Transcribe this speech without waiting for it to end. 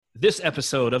This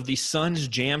episode of the Suns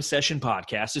Jam Session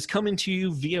podcast is coming to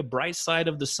you via Bright Side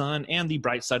of the Sun and the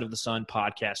Bright Side of the Sun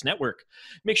podcast network.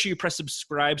 Make sure you press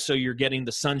subscribe so you're getting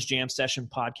the Suns Jam Session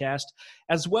podcast,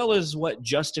 as well as what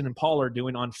Justin and Paul are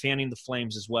doing on Fanning the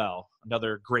Flames as well.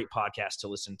 Another great podcast to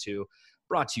listen to,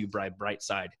 brought to you by Bright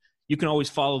Side. You can always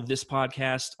follow this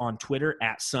podcast on Twitter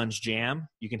at Suns Jam.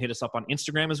 You can hit us up on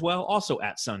Instagram as well, also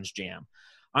at Suns Jam.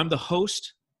 I'm the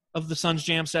host of the Suns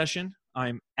Jam Session.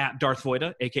 I'm at Darth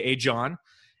Voida, a.k.a. John.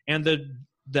 And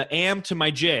the am to my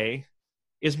J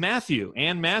is Matthew,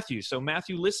 and Matthew. So,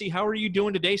 Matthew Lissy, how are you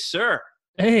doing today, sir?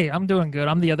 Hey, I'm doing good.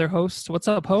 I'm the other host. What's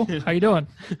up, Ho? How you doing?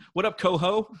 What up,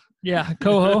 Coho? Yeah,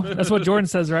 Coho. That's what Jordan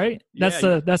says, right? That's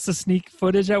Yeah. the sneak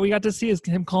footage that we got to see is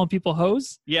him calling people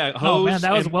hoes. Yeah, hoes. Oh, man,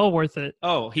 that was well worth it.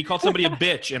 Oh, he called somebody a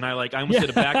bitch, and I almost did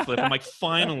a backflip. I'm like,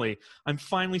 I'm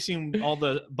finally seeing all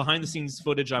the behind-the-scenes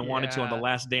footage I wanted to on The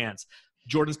Last Dance.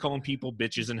 Jordan's calling people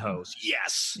bitches and hoes.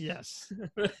 Yes. Yes.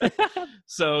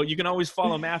 So you can always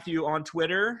follow Matthew on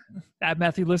Twitter. At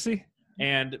Matthew Lissy.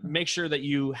 And make sure that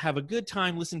you have a good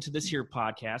time listening to this here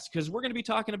podcast, because we're going to be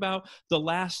talking about The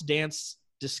Last Dance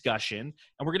discussion, and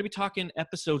we're going to be talking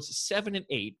episodes 7 and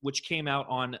 8, which came out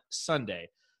on Sunday.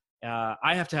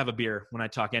 I have to have a beer when I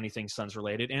talk anything Suns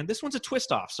related, and this one's a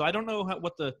twist off, so I don't know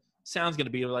what the sound's going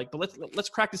to be like, but let's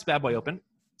crack this bad boy open.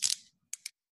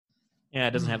 Yeah,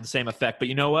 it doesn't have the same effect, but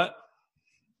you know what?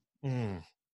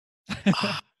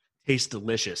 Tastes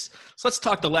delicious. So let's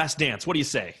talk The Last Dance. What do you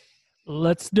say?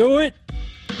 Let's do it.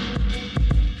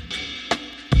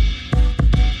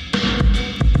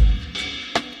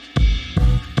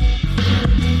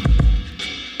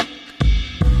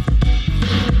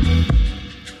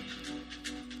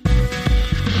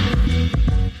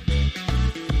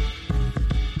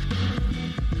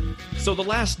 So The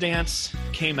Last Dance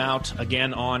came out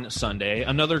again on Sunday.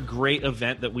 Another great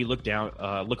event that we look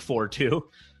forward to.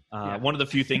 One of the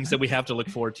few things that we have to look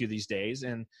forward to these days.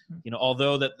 And,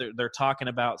 although that they're talking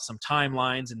about some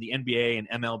timelines in the NBA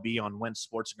and MLB on when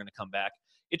sports are going to come back,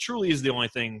 it truly is the only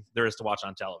thing there is to watch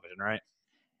on television, right?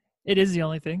 It is the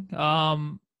only thing.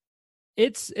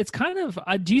 It's kind of,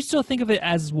 do you still think of it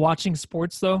as watching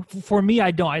sports though? For me, I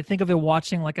don't. I think of it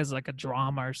watching as a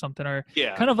drama or something, or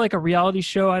kind of like a reality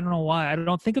show. I don't know why. I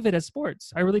don't think of it as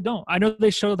sports. I really don't. I know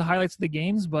they show the highlights of the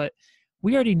games, but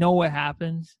we already know what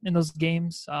happened in those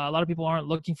games. A lot of people aren't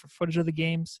looking for footage of the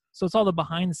games. So it's all the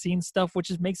behind the scenes stuff, which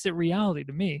just makes it reality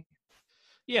to me.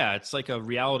 Yeah, it's like a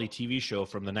reality TV show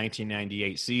from the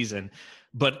 1998 season.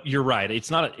 But you're right. It's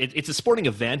not. It's a sporting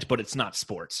event, but it's not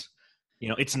sports.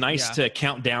 It's nice to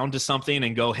count down to something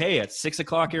and go, hey, at 6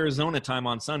 o'clock Arizona time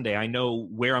on Sunday, I know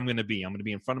where I'm going to be. I'm going to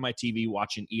be in front of my TV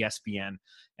watching ESPN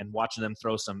and watching them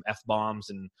throw some F-bombs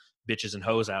and bitches and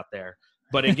hoes out there.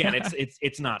 But again,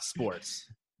 it's not sports.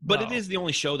 But It is the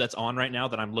only show that's on right now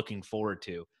that I'm looking forward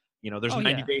to. There's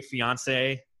 90 Day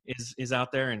Fiance is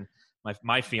out there, and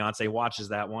my fiance watches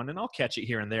that one, and I'll catch it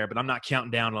here and there, but I'm not counting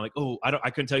down. I'm like,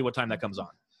 I couldn't tell you what time that comes on.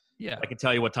 Yeah. I can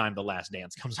tell you what time The Last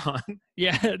Dance comes on.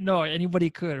 Yeah, no,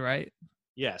 anybody could, right?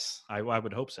 Yes, I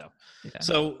would hope so. Yeah.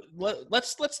 So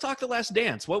let's talk The Last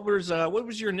Dance. What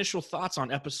was your initial thoughts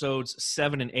on episodes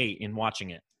 7 and 8 in watching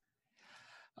it?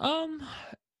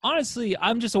 Honestly,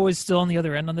 I'm just always still on the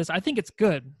other end on this. I think it's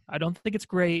good. I don't think it's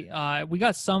great. We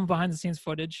got some behind the scenes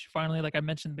footage. Finally, like I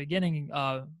mentioned in the beginning,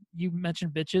 you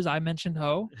mentioned bitches, I mentioned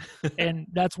hoe, and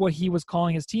that's what he was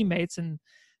calling his teammates. And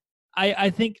I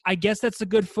guess that's the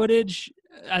good footage.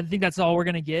 I think that's all we're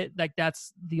going to get. Like,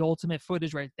 that's the ultimate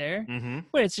footage right there. Mm-hmm.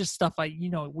 But it's just stuff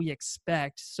we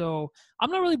expect. So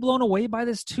I'm not really blown away by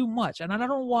this too much. And I don't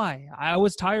know why. I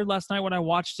was tired last night when I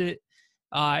watched it.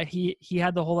 He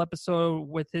had the whole episode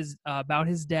with about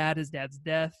his dad's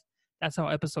death. That's how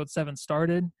episode 7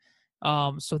 started.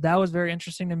 So that was very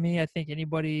interesting to me. I think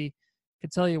anybody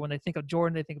could tell you when they think of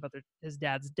Jordan, they think about his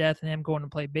dad's death and him going to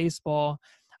play baseball.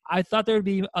 I thought there would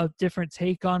be a different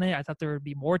take on it. I thought there would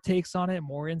be more takes on it,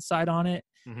 more insight on it.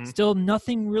 Mm-hmm. Still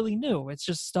nothing really new. It's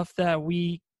just stuff that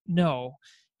we know.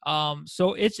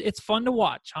 So it's fun to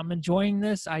watch. I'm enjoying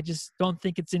this. I just don't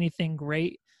think it's anything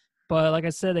great. But like I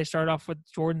said, they started off with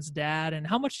Jordan's dad. And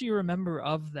how much do you remember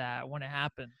of that when it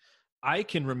happened? I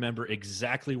can remember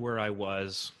exactly where I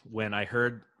was when I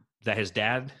heard that his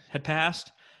dad had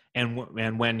passed and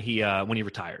when he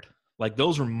retired. Like,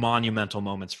 those were monumental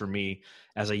moments for me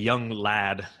as a young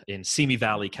lad in Simi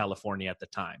Valley, California at the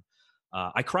time.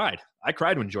 I cried. I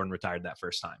cried when Jordan retired that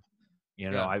first time.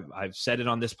 I've said it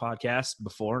on this podcast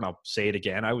before, and I'll say it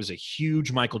again. I was a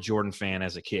huge Michael Jordan fan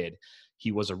as a kid.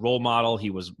 He was a role model.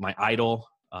 He was my idol.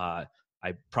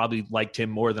 I probably liked him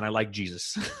more than I liked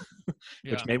Jesus,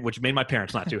 which made my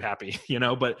parents not too happy,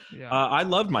 but I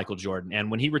loved Michael Jordan.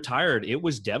 And when he retired, it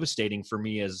was devastating for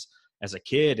me as a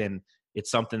kid. And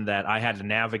it's something that I had to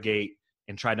navigate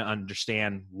and try to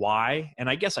understand why. And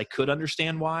I guess I could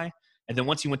understand why. And then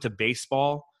once he went to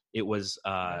baseball, it was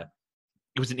an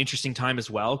interesting time as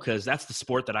well, because that's the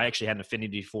sport that I actually had an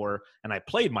affinity for. And I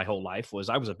played my whole life.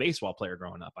 I was a baseball player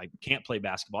growing up. I can't play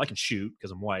basketball. I can shoot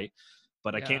because I'm white,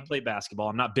 but I can't play basketball.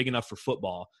 I'm not big enough for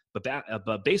football,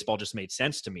 but baseball just made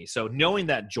sense to me. So knowing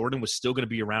that Jordan was still going to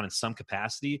be around in some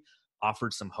capacity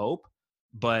offered some hope.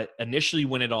 But initially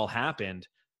when it all happened,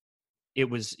 it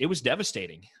was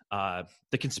devastating.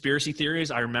 The conspiracy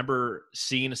theories, I remember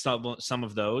seeing some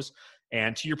of those.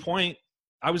 And to your point,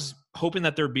 I was hoping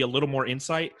that there'd be a little more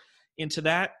insight into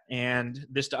that. And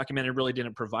this documentary really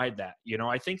didn't provide that.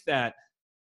 I think that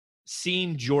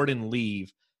seeing Jordan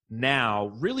leave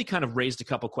now really kind of raised a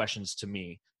couple questions to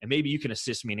me. And maybe you can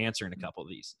assist me in answering a couple of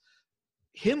these.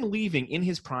 Him leaving in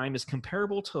his prime is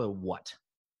comparable to what?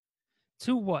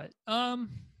 To what?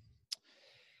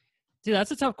 Dude,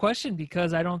 that's a tough question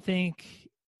because I don't think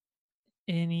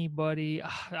anybody,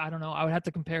 I don't know. I would have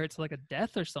to compare it to like a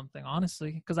death or something,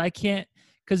 honestly,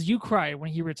 because you cried when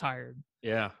he retired.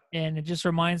 Yeah. And it just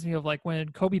reminds me of like when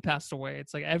Kobe passed away.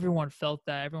 It's like everyone felt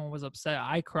that. Everyone was upset.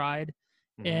 I cried.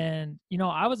 Mm-hmm. And,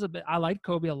 I liked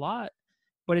Kobe a lot,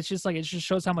 but it's just like, it just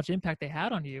shows how much impact they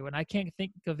had on you. And I can't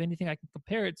think of anything I can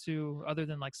compare it to other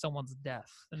than like someone's death.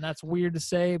 And that's weird to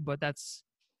say, but that's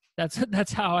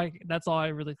all I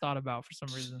really thought about for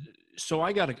some reason. So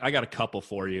I got a couple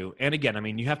for you. And again, I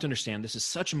mean, you have to understand this is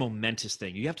such a momentous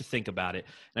thing. You have to think about it.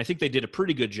 And I think they did a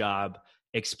pretty good job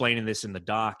explaining this in the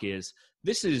doc.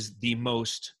 This is the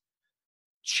most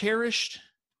cherished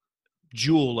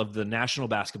jewel of the National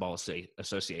Basketball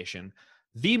Association,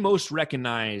 the most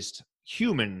recognized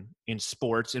human in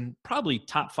sports, and probably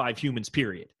top 5 humans,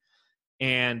 period.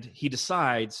 And he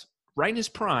decides right in his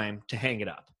prime to hang it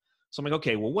up. So I'm like,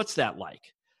 okay, well, what's that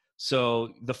like? So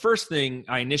the first thing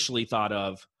I initially thought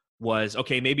of was,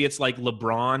 okay, maybe it's like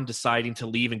LeBron deciding to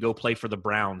leave and go play for the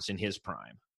Browns in his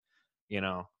prime.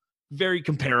 Very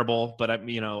comparable, but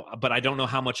I don't know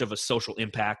how much of a social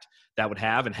impact that would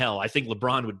have. And hell, I think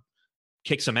LeBron would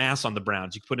kick some ass on the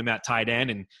Browns. You could put him at tight end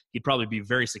and he'd probably be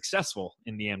very successful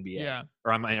in the NBA.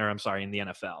 In the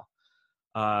NFL.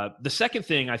 The second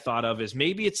thing I thought of is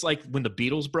maybe it's like when the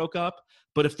Beatles broke up,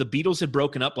 but if the Beatles had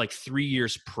broken up like 3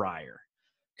 years prior,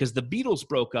 because the Beatles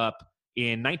broke up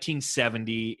in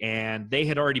 1970 and they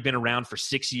had already been around for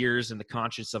 6 years in the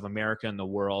conscience of America and the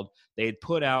world. They had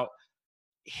put out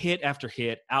hit after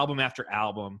hit, album after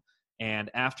album. And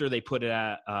after they put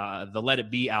the Let It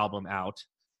Be album out,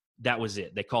 that was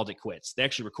it. They called it quits. They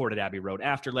actually recorded Abbey Road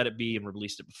after Let It Be and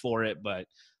released it before it. But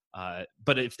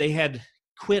if they had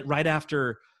quit right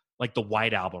after like the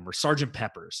White Album or Sgt.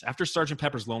 Pepper's, after Sgt.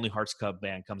 Pepper's Lonely Hearts Club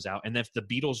Band comes out, and if the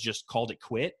Beatles just called it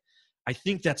quit, I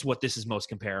think that's what this is most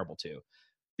comparable to,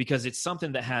 because it's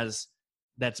something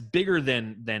that's bigger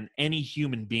than any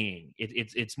human being.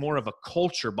 It's more of a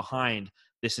culture behind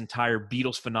this entire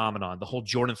Beatles phenomenon, the whole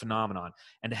Jordan phenomenon,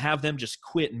 and to have them just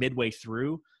quit midway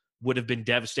through would have been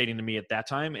devastating to me at that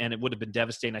time, and it would have been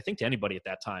devastating, I think, to anybody at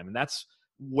that time. And that's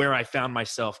where I found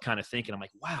myself kind of thinking, I'm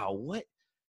like, wow,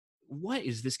 what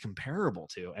is this comparable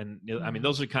to? And I mean,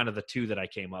 those are kind of the two that I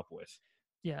came up with.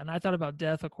 Yeah, and I thought about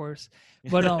death, of course.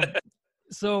 But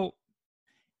so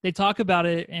they talk about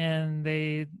it, and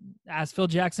they asked Phil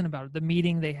Jackson about it, the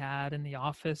meeting they had in the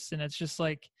office, and it's just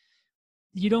like,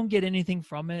 you don't get anything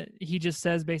from it. He just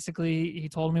says, basically, he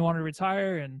told him he wanted to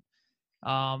retire, and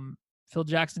Phil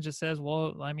Jackson just says,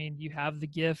 well, I mean, you have the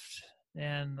gift,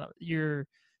 and you're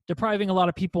depriving a lot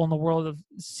of people in the world of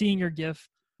seeing your gift,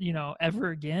 ever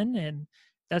again, and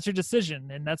that's your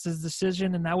decision, and that's his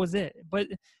decision, and that was it. But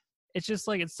it's just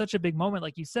like, it's such a big moment,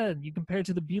 like you said, you compare it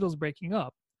to the Beatles breaking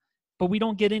up, but we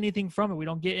don't get anything from it. We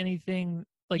don't get anything.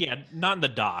 Not in the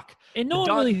doc. And no one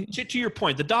really, to your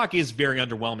point, the doc is very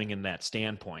underwhelming in that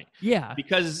standpoint. Yeah.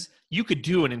 Because you could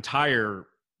do an entire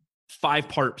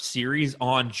 5-part series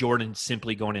on Jordan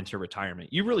simply going into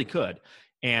retirement. You really could.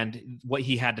 And what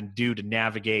he had to do to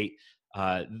navigate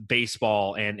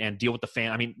baseball and deal with the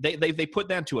fan. I mean, they put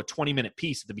that into a 20-minute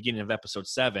piece at the beginning of episode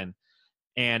 7,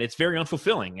 and it's very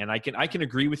unfulfilling. And I can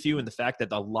agree with you in the fact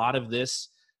that a lot of this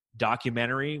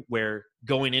documentary, where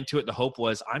going into it, the hope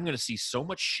was, I'm going to see so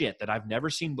much shit that I've never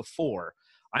seen before.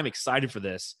 I'm excited for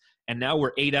this. And now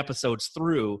we're 8 episodes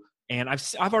through, and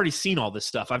I've already seen all this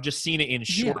stuff. I've just seen it in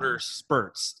shorter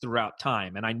spurts throughout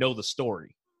time, and I know the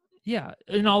story. Yeah,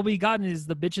 and all we gotten is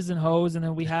the bitches and hoes, and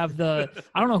then we have the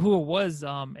I don't know who it was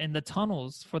in the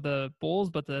tunnels for the Bulls,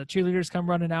 but the cheerleaders come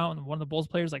running out, and one of the Bulls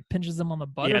players like pinches them on the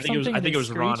butt Yeah, or something. I And think they it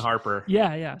was Ron screech. Harper.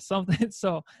 Yeah, something.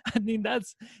 So I mean,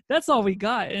 that's all we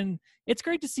got, and it's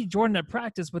great to see Jordan at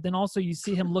practice, but then also you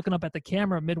see him looking up at the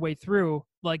camera midway through,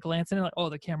 like glancing at, like, oh,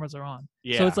 the cameras are on.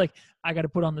 Yeah. So it's like I got to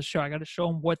put on the show. I got to show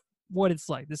him what it's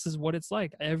like. This is what it's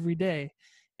like every day.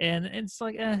 And it's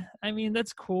like, I mean,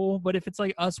 that's cool. But if it's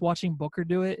like us watching Booker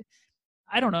do it,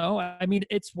 I don't know. I mean,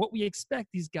 it's what we expect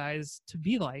these guys to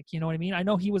be like. You know what I mean? I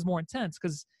know he was more intense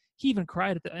because he even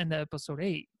cried at the end of episode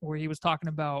 8, where he was talking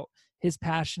about his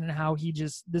passion and how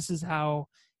this is how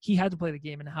he had to play the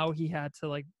game and how he had to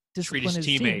like discipline Treat his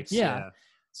teammates. team. Yeah.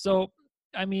 So,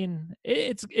 I mean,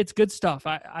 it's good stuff.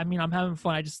 I mean, I'm having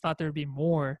fun. I just thought there'd be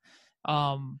more.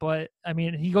 But I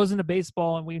mean, he goes into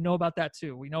baseball, and we know about that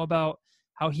too. We know about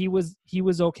how he was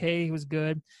okay, he was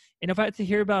good. And if I had to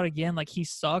hear about it again, like he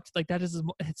sucked, like that is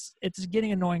it's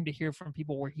getting annoying to hear from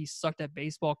people where he sucked at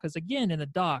baseball. Because again, in the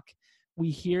doc,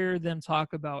 we hear them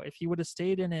talk about if he would have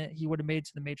stayed in it, he would have made it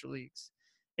to the major leagues.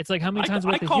 It's like how many times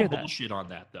we have to hear that? I call bullshit on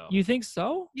that though. You think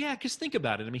so? Yeah, because think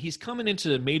about it. I mean, he's coming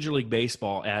into Major League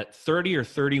Baseball at 30 or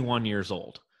 31 years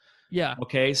old. Yeah.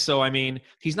 Okay, so I mean,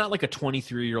 he's not like a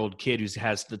 23-year-old kid who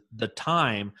has the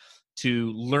time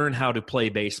to learn how to play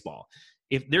baseball.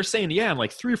 If they're saying, yeah, in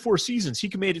like 3 or 4 seasons, he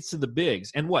can make it to the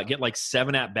bigs and get like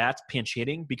 7 at-bats pinch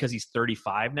hitting because he's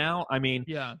 35 now. I mean,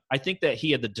 yeah, I think that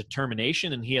he had the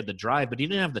determination and he had the drive, but he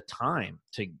didn't have the time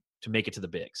to make it to the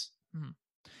bigs.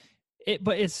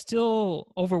 But it's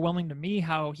still overwhelming to me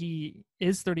how he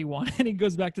is 31 and he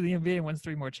goes back to the NBA and wins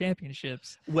 3 more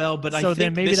championships. Well, but I think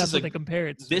then maybe that's what they compare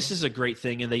it to. This is a great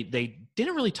thing, and they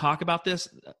didn't really talk about this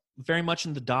very much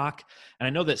in the doc. And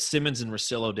I know that Simmons and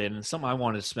Russillo did, and something I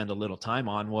wanted to spend a little time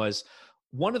on was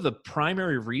one of the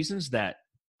primary reasons that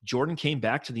Jordan came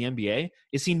back to the NBA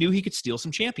is he knew he could steal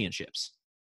some championships.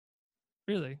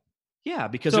 Really? Yeah,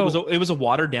 because it was a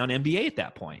watered down NBA at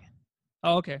that point.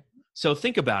 Oh, okay. So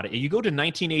think about it. You go to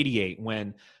 1988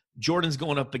 when Jordan's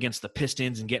going up against the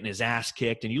Pistons and getting his ass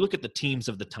kicked, and you look at the teams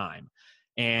of the time,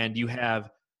 and you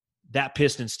have that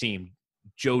Pistons team,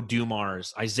 Joe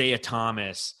Dumars, Isaiah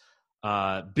Thomas,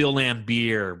 Bill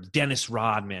Laimbeer, Dennis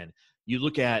Rodman. You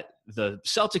look at the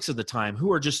Celtics of the time,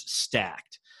 who are just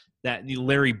stacked. That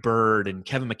Larry Bird and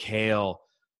Kevin McHale,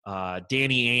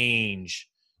 Danny Ainge,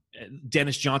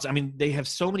 Dennis Johnson. I mean, they have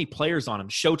so many players on them.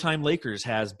 Showtime Lakers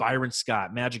has Byron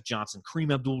Scott, Magic Johnson,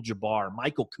 Kareem Abdul-Jabbar,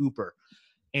 Michael Cooper.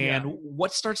 And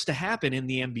what starts to happen in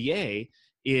the NBA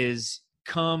is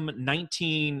come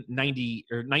 1990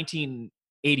 or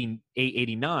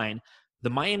 1989, the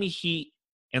Miami Heat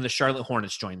and the Charlotte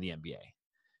Hornets joined the NBA.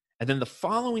 And then the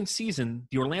following season,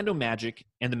 the Orlando Magic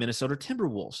and the Minnesota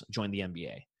Timberwolves joined the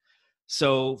NBA.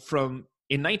 So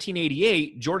in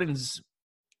 1988, Jordan's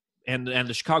and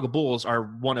the Chicago Bulls are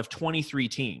one of 23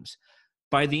 teams.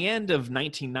 By the end of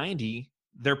 1990,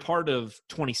 they're part of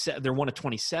 27. They're one of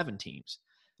 27 teams.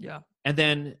 Yeah. And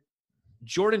then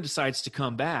Jordan decides to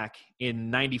come back in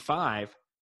 95.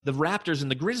 The Raptors and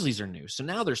the Grizzlies are new. So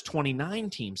now there's 29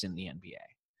 teams in the NBA.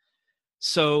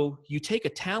 So you take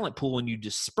a talent pool and you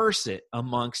disperse it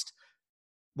amongst,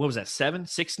 what was that,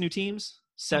 6 new teams?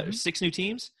 6 new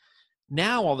teams?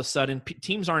 Now, all of a sudden,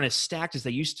 teams aren't as stacked as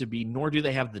they used to be, nor do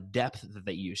they have the depth that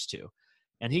they used to.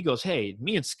 And he goes, hey,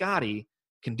 me and Scotty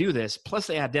can do this. Plus,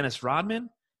 they had Dennis Rodman.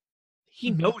 He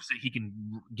knows that he can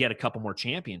get a couple more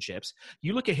championships.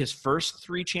 You look at his first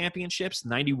 3 championships,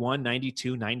 91,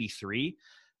 92, 93.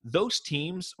 Those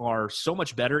teams are so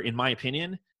much better, in my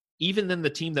opinion, even than the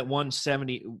team that went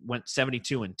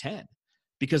 72 and 10.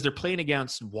 Because they're playing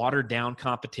against watered-down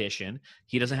competition.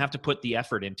 He doesn't have to put the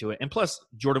effort into it. And plus,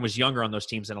 Jordan was younger on those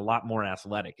teams and a lot more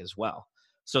athletic as well.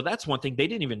 So that's one thing they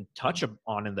didn't even touch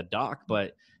on in the doc,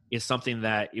 but is something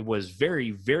that it was very,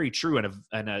 very true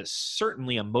and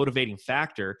certainly a motivating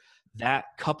factor that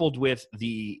coupled with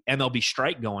the MLB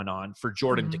strike going on for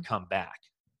Jordan to come back.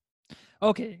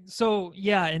 Okay, so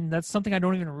yeah, and that's something I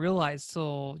don't even realize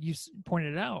till you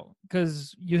pointed it out,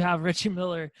 because you have Reggie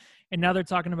Miller, and now they're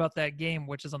talking about that game,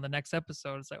 which is on the next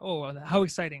episode. It's like, oh, how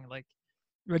exciting! Like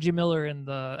Reggie Miller and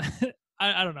the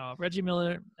I don't know, Reggie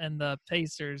Miller and the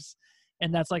Pacers,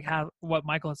 and that's like what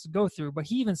Michael has to go through. But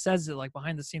he even says it like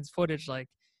behind the scenes footage, like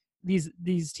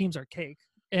these teams are cake.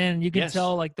 And you can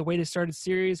tell, like, the way they started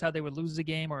series, how they would lose the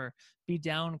game or be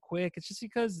down quick. It's just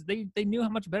because they knew how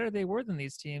much better they were than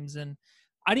these teams. And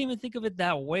I didn't even think of it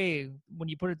that way when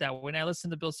you put it that way. When I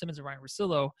listened to Bill Simmons and Ryan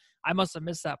Russillo, I must have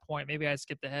missed that point. Maybe I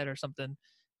skipped ahead or something.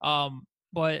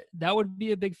 But that would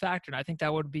be a big factor. And I think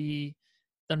that would be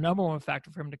the number one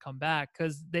factor for him to come back,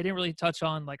 because they didn't really touch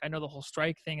on, like, I know the whole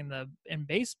strike thing in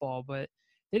baseball, but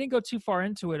they didn't go too far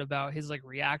into it about his like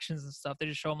reactions and stuff. They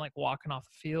just show him like walking off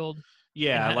the field.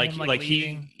 Yeah, and like him, like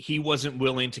leaving. he wasn't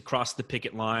willing to cross the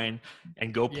picket line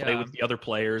and go play with the other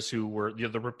players who were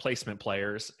the replacement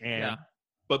players. And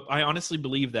but I honestly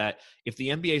believe that if the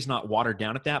NBA is not watered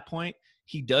down at that point,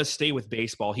 he does stay with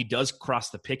baseball. He does cross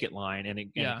the picket line, and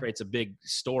it creates a big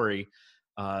story.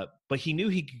 But he knew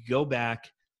he could go back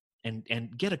and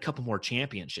get a couple more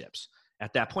championships.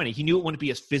 At that point, he knew it wouldn't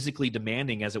be as physically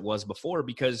demanding as it was before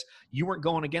because you weren't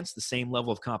going against the same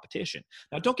level of competition.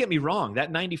 Now, don't get me wrong.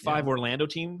 That 95 Orlando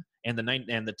team and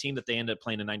the team that they ended up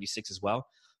playing in 96 as well,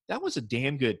 that was a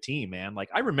damn good team, man. Like,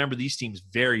 I remember these teams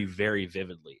very, very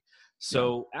vividly.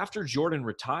 So after Jordan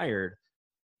retired,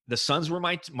 the Suns were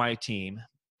my team,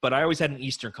 but I always had an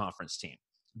Eastern Conference team.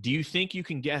 Do you think you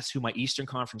can guess who my Eastern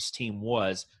Conference team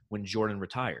was when Jordan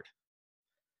retired?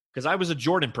 Because I was a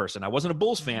Jordan person. I wasn't a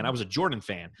Bulls fan. I was a Jordan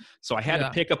fan. So I had to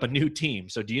pick up a new team.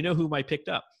 So do you know who I picked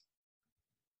up?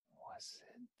 Was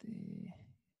it the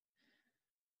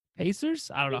Pacers?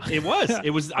 I don't know. It was. It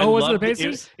was. Was it the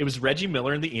Pacers? It was Reggie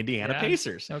Miller and the Indiana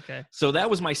Pacers. Okay. So that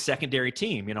was my secondary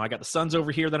team. You know, I got the Suns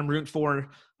over here that I'm rooting for,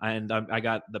 and I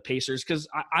got the Pacers. Because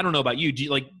I don't know about you.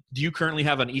 Do you currently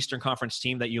have an Eastern Conference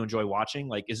team that you enjoy watching?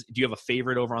 Like, do you have a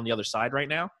favorite over on the other side right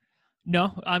now?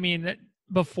 No, I mean,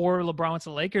 before LeBron went to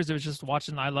the Lakers, it was just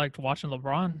I liked watching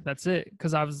LeBron. That's it.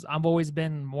 Because I've always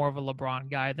been more of a LeBron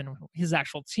guy than his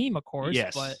actual team, of course.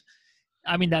 Yes. But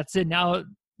I mean, that's it. Now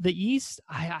the East,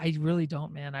 I really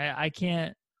don't, man. I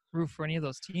can't root for any of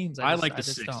those teams. I like the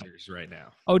Sixers right now.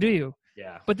 Oh, do you?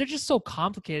 Yeah. But they're just so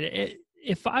complicated.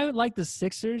 If I like the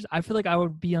Sixers, I feel like I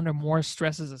would be under more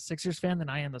stress as a Sixers fan than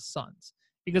I am the Suns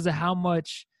because of how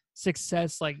much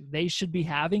success like they should be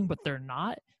having, but they're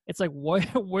not. It's like,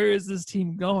 where is this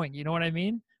team going? You know what I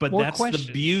mean? But more that's questions.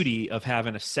 The beauty of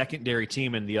having a secondary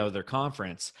team in the other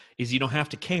conference is you don't have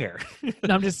to care. No,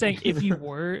 I'm just saying, if you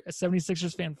were a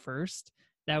 76ers fan first,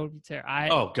 that would be terrible.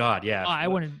 Oh, God, yeah. I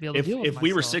wouldn't be able to deal with If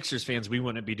we were Sixers fans, we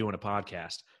wouldn't be doing a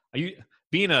podcast.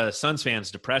 Being a Suns fan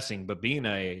is depressing, but being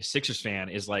a Sixers fan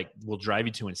is will drive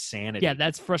you to insanity. Yeah,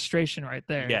 that's frustration right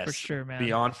there. Yes, for sure, man.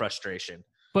 Beyond frustration.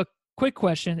 But quick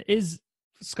question is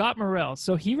Scott Morrell.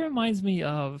 So he reminds me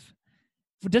of,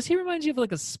 does he remind you of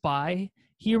like a spy?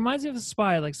 He reminds me of a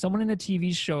spy, like someone in a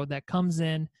TV show that comes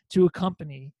in to a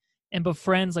company and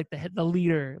befriends like the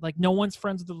leader. Like no one's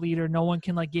friends with the leader. No one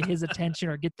can like get his attention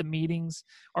or get the meetings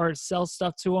or sell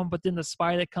stuff to him. But then the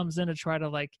spy that comes in to try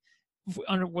to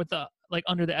under the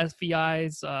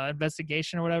FBI's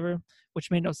investigation or whatever,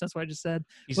 which made no sense what I just said.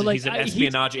 He's an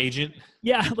espionage agent.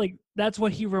 Yeah, like that's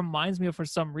what he reminds me of for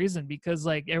some reason, because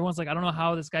like everyone's like, I don't know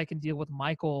how this guy can deal with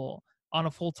Michael on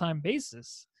a full-time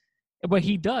basis, but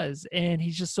he does, and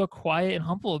he's just so quiet and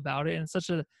humble about it, and such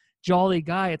a jolly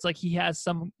guy. It's like he has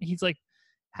some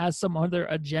other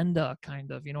agenda,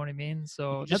 kind of, you know what I mean?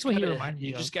 So that's what he reminds me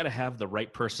of. You just got to have the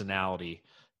right personality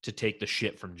to take the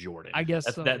shit from Jordan. I guess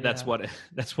that's what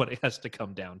it has to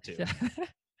come down to.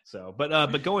 So,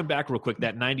 but going back real quick,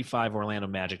 that 95 Orlando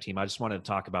Magic team, I just wanted to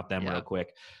talk about them real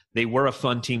quick. They were a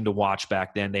fun team to watch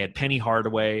back then. They had Penny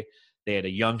Hardaway, they had a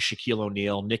young Shaquille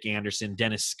O'Neal, Nick Anderson,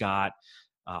 Dennis Scott,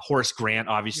 Horace Grant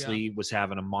obviously was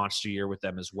having a monster year with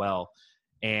them as well.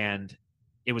 And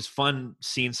it was fun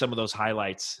seeing some of those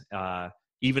highlights.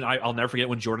 Even I'll never forget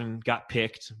when Jordan got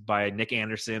picked by Nick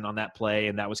Anderson on that play,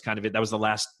 and that was kind of it. That was the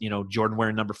last, Jordan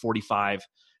wearing number 45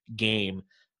 game.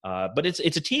 But it's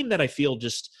a team that I feel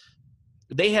just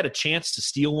they had a chance to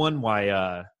steal one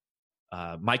while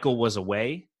Michael was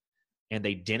away, and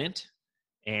they didn't.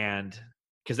 And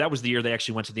because that was the year they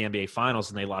actually went to the NBA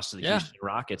Finals and they lost to the Houston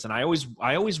Rockets. And I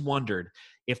always wondered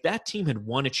if that team had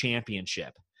won a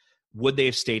championship, would they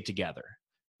have stayed together?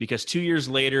 Because 2 years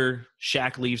later,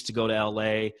 Shaq leaves to go to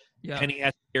L.A. Yeah. Penny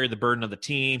has to carry the burden of the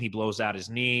team. He blows out his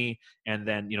knee. And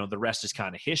then, the rest is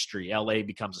kind of history. L.A.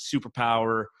 becomes a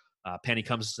superpower. Penny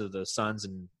comes to the Suns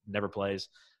and never plays.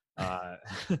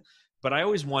 But I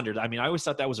always wondered, I always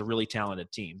thought that was a really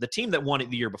talented team. The team that won it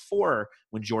the year before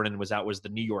when Jordan was out was the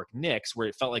New York Knicks, where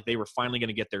it felt like they were finally going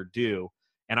to get their due.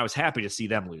 And I was happy to see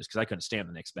them lose because I couldn't stand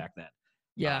the Knicks back then.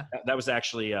 Yeah. That was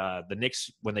actually the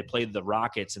Knicks when they played the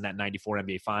Rockets in that 94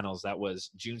 NBA Finals. That was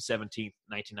June 17th,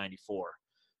 1994,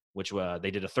 which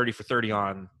they did a 30 for 30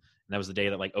 on. And that was the day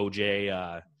that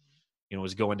OJ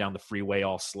was going down the freeway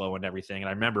all slow and everything. And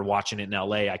I remember watching it in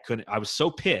LA. I was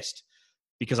so pissed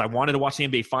because I wanted to watch the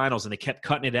NBA Finals and they kept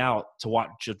cutting it out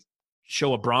to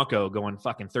show a Bronco going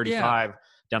fucking 35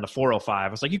 down to 405.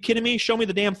 I was like, you kidding me? Show me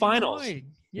the damn Finals.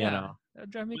 Yeah. That'd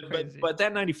drive me crazy. But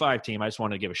that 95 team, I just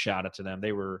wanted to give a shout out to them.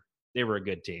 They were They were a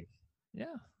good team. Yeah.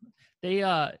 They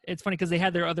it's funny because they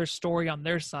had their other story on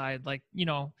their side. Like,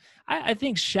 I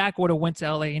think Shaq would have went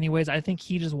to LA anyways. I think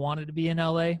he just wanted to be in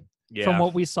LA from Yeah.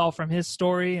 what we saw from his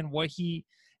story and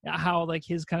how like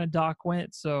his kind of doc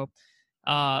went. So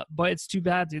but it's too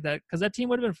bad, dude, that because that team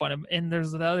would have been fun. And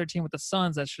there's the other team with the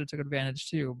Suns that should have took advantage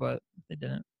too, but they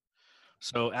didn't.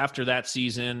 So after that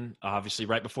season, obviously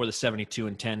right before the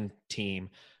 72-10 team,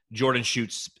 Jordan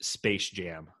shoots Space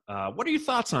Jam. What are your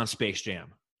thoughts on Space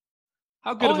Jam?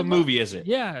 How good of a movie is it?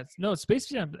 Yeah, Space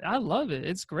Jam. I love it.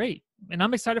 It's great, and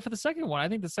I'm excited for the second one. I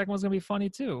think the second one's gonna be funny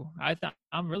too.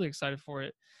 I'm really excited for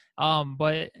it.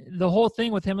 But the whole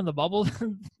thing with him in the bubble,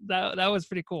 that was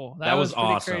pretty cool. That was pretty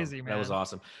awesome. Crazy, man. That was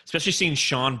awesome. Especially seeing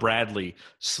Sean Bradley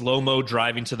slow-mo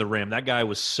driving to the rim. That guy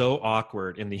was so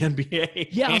awkward in the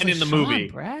NBA and in the movie.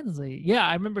 Bradley. Yeah,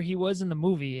 I remember he was in the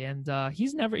movie, and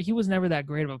he was never that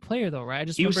great of a player though, right?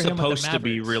 He was supposed to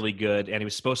be really good, and he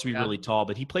was supposed to be really tall,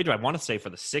 but he played, I want to say,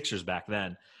 for the Sixers back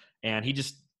then, and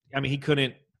he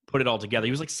couldn't put it all together.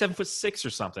 He was like 7'6" or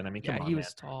something. I mean, come on, he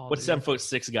was tall. What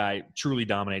 7'6" guy truly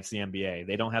dominates the NBA?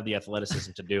 They don't have the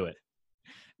athleticism to do it.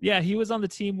 Yeah, he was on the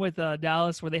team with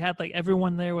Dallas where they had like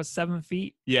everyone there was 7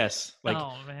 feet. Yes, like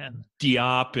oh man,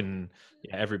 Diop and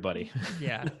everybody.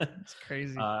 Yeah, it's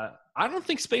crazy. I don't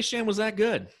think Space Jam was that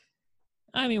good.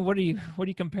 I mean, what are you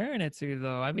comparing it to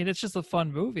though? I mean, it's just a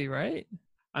fun movie, right?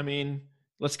 I mean,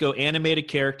 let's go animated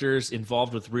characters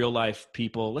involved with real life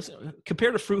people. Let's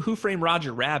compare to Who Framed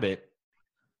Roger Rabbit.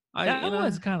 That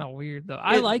was kind of weird though.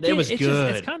 I like it. It was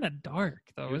good. It's kind of dark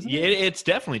though, isn't it? It's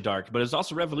definitely dark, but it's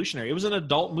also revolutionary. It was an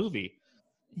adult movie.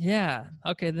 Yeah.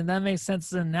 Okay, then that makes sense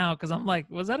then now because I'm like,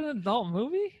 was that an adult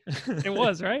movie? It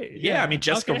was, right? Yeah, I mean,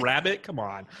 Jessica Rabbit, come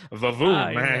on.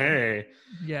 Vavoom, hey.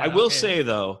 Yeah. I will say,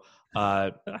 though,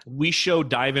 we show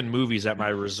dive-in movies at my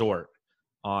resort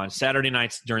on Saturday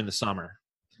nights during the summer.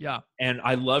 Yeah. And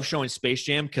I love showing Space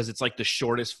Jam because it's like the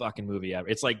shortest fucking movie ever.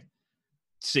 It's like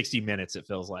 60 minutes, it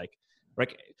feels like.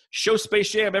 Like, show Space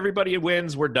Jam, everybody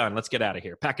wins, we're done. Let's get out of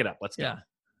here. Pack it up. Let's go.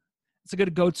 It's a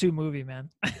good go-to movie, man.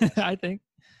 I think.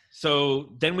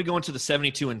 So then we go into the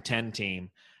 72-10 team,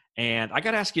 and I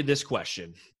got to ask you this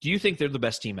question. Do you think they're the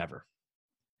best team ever?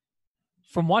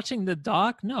 From watching the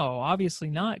doc, no, obviously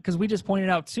not, because we just pointed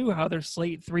out, too, how they're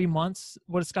slate 3 months.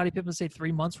 What did Scottie Pippen say,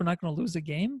 3 months, we're not going to lose a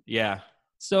game? Yeah.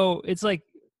 So it's like,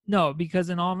 no,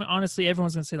 because honestly,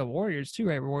 everyone's going to say the Warriors, too,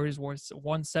 right? Warriors were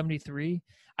 173.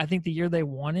 I think the year they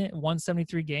won it,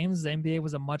 173 games, the NBA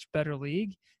was a much better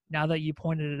league. Now that you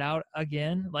pointed it out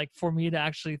again, like for me to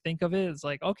actually think of it, it's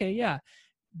like, okay, yeah,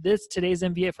 today's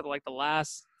NBA for the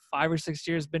last 5 or 6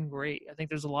 years has been great. I think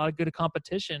there's a lot of good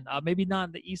competition. Maybe not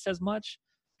in the East as much.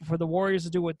 For the Warriors to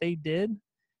do what they did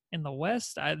in the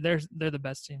West, they're the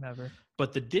best team ever.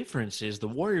 But the difference is the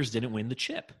Warriors didn't win the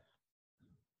chip.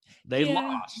 They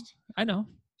lost. I know.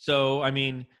 So, I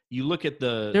mean, you look at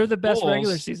they're the best Bulls.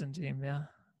 Regular season team, yeah.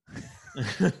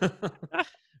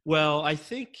 Well, I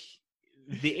think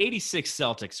the 86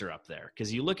 Celtics are up there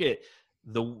because you look at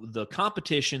the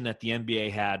competition that the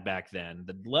NBA had back then,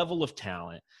 the level of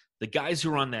talent, the guys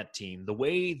who were on that team, the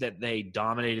way that they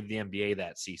dominated the NBA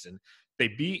that season. They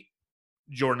beat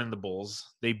Jordan and the Bulls.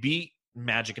 They beat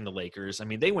Magic and the Lakers. I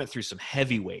mean, they went through some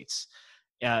heavyweights.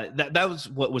 That was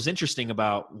what was interesting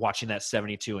about watching that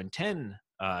 72-10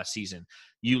 season.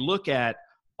 You look at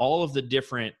all of the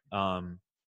different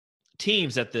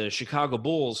teams that the Chicago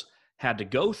Bulls had to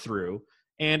go through,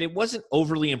 and it wasn't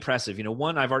overly impressive.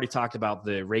 One, I've already talked about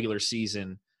the regular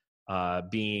season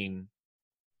being,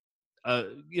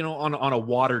 on a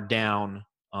watered down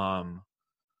NBA.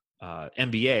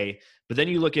 But then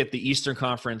you look at the Eastern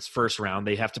Conference first round.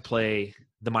 They have to play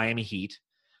the Miami Heat.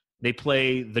 They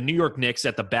play the New York Knicks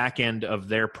at the back end of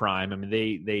their prime. I mean,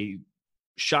 they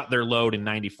shot their load in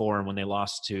 94 and when they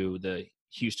lost to the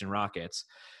Houston Rockets.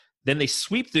 Then they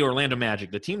sweep the Orlando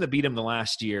Magic, the team that beat them the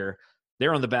last year.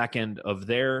 They're on the back end of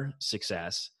their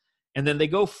success. And then they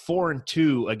go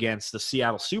 4-2 against the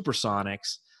Seattle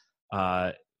Supersonics.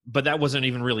 But that wasn't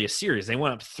even really a series. They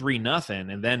went up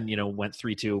 3-0 and then, went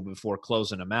 3-2 before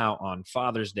closing them out on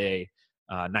Father's Day,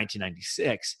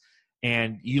 1996.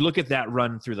 And you look at that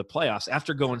run through the playoffs.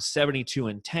 After going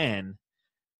 72-10,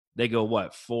 they go,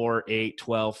 4, 8,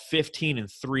 12,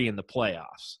 15-3 in the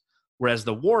playoffs. Whereas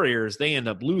the Warriors, they end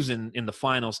up losing in the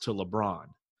finals to LeBron.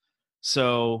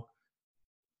 So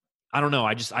I don't know.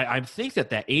 I think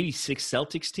that 86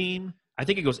 Celtics team, I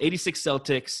think it goes 86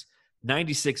 Celtics,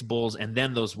 96 Bulls, and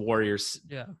then those Warriors.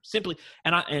 Yeah. Simply,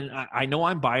 and I know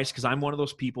I'm biased because I'm one of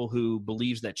those people who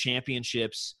believes that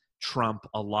championships trump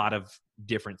a lot of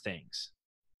different things.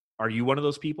 Are you one of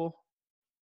those people?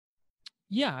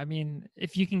 Yeah, I mean,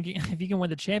 if you can if you can win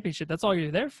the championship, that's all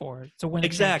you're there for, to win a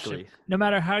Exactly. championship. No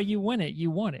matter how you win it,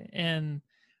 you won it. And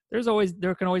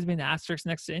there can always be an asterisk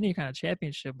next to any kind of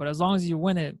championship, but as long as you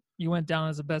win it, you went down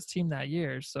as the best team that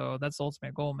year. So that's the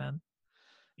ultimate goal, man.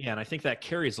 Yeah, and I think that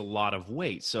carries a lot of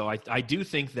weight. So I do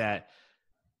think that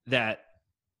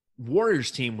Warriors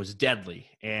team was deadly.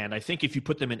 And I think if you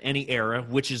put them in any era,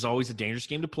 which is always a dangerous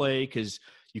game to play because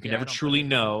you can Yeah, I never don't truly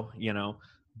blame know,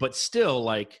 but still,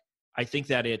 like, I think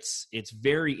that it's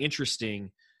very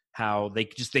interesting how they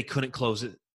couldn't close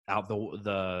it out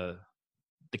the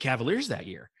Cavaliers that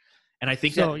year. And I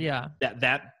think So yeah,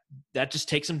 that just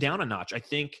takes them down a notch. I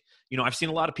think, I've seen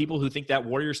a lot of people who think that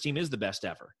Warriors team is the best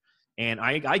ever. And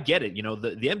I get it.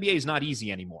 The NBA is not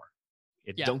easy anymore.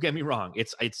 Yeah. Don't get me wrong.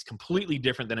 It's completely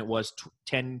different than it was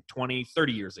 10, 20,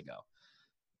 30 years ago.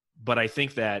 But I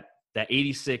think that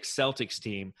 86 Celtics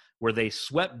team where they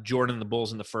swept Jordan and the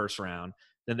Bulls in the first round,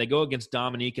 then they go against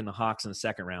Dominique and the Hawks in the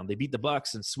second round. They beat the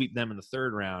Bucks and sweep them in the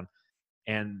third round.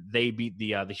 And they beat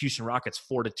the Houston Rockets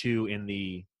 4-2 in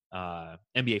the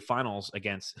NBA Finals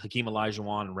against Hakeem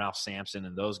Olajuwon and Ralph Sampson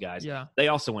and those guys. Yeah. They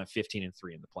also went 15-3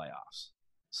 in the playoffs.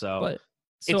 So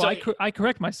I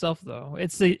correct myself though.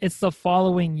 It's the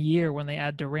following year when they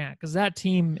add Durant, because that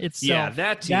team itself,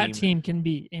 that team can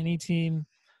beat any team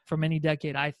from any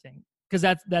decade, I think, because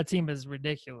that team is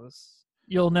ridiculous.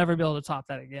 You'll never be able to top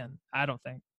that again, I don't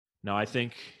think. No, I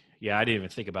think, I didn't even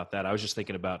think about that. I was just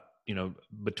thinking about,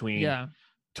 between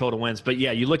total wins. But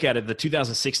yeah, you look at it, the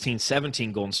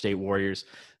 2016-17 Golden State Warriors,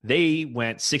 they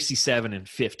went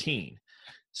 67-15.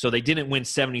 So they didn't win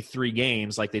 73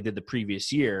 games like they did the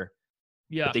previous year.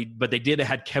 Yeah. But they did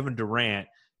have Kevin Durant,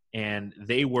 and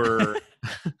they were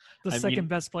the second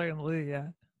best player in the league, yeah.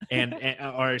 and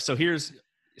all right, so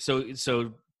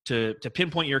to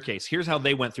pinpoint your case, here's how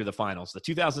they went through the finals. The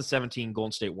 2017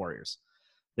 Golden State Warriors.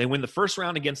 They win the first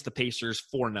round against the Pacers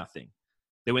 4-0.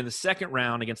 They win the second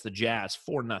round against the Jazz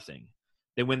 4-0.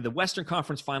 They win the Western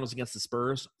Conference Finals against the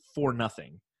Spurs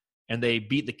 4-0. And they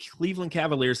beat the Cleveland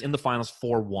Cavaliers in the finals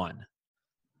 4-1.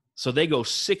 So they go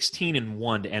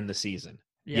 16-1 to end the season.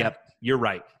 Yeah. Yep, you're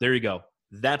right. There you go.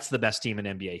 That's the best team in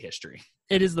NBA history.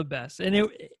 It is the best. And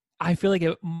I feel like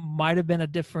it might have been a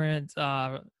different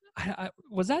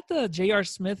was that the J.R.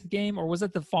 Smith game, or was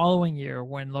that the following year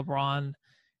when LeBron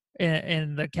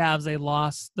and the Cavs, they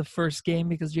lost the first game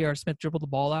because J.R. Smith dribbled the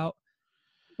ball out?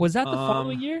 Was that the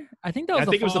following year? I think it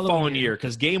was the following year,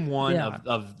 because game one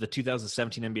of the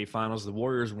 2017 NBA Finals, the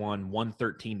Warriors won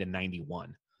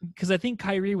 113-91. Because I think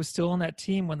Kyrie was still on that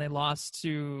team when they lost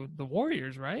to the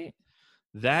Warriors, right?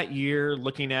 That year,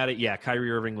 looking at it,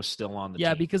 Kyrie Irving was still on the team.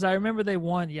 Yeah, because I remember they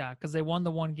won. Yeah, because they won the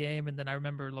one game, and then I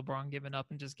remember LeBron giving up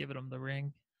and just giving him the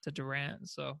ring to Durant.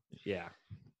 So yeah,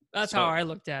 that's how I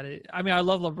looked at it. I mean, I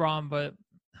love LeBron, but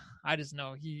I just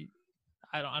know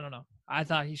I don't know. I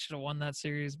thought he should have won that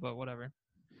series, but whatever.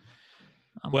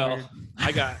 Well,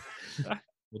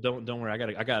 don't worry.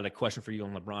 I got a question for you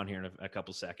on LeBron here in a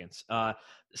couple seconds.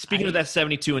 Speaking of that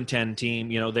 72-10 team,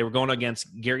 they were going against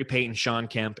Gary Payton, Sean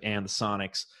Kemp, and the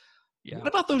Sonics. Yeah. What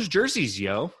about those jerseys,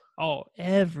 yo? Oh,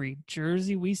 every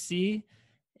jersey we see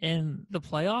in the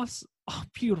playoffs, oh,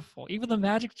 beautiful. Even the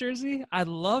Magic jersey, I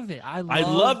love it. I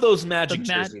love those Magic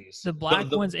jerseys. The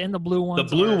black ones and the blue ones.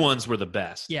 The blue ones were the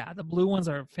best. Yeah, the blue ones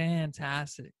are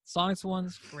fantastic. Sonics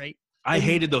ones, great. I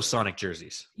hated those Sonic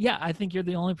jerseys. Yeah, I think you're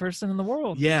the only person in the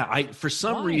world. Yeah, for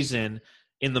some reason,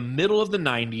 in the middle of the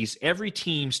 90s, every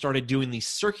team started doing these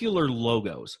circular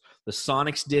logos. The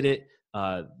Sonics did it.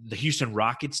 The Houston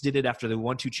Rockets did it after they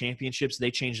won 2 championships.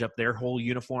 They changed up their whole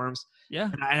uniforms.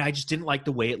 Yeah. And I just didn't like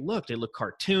the way it looked. It looked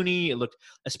cartoony. It looked,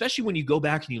 especially when you go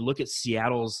back and you look at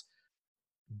Seattle's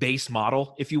base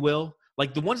model, if you will,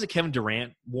 like the ones that Kevin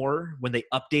Durant wore when they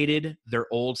updated their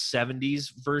old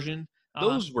 70s version.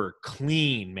 Those were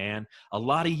clean, man. A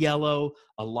lot of yellow,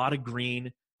 a lot of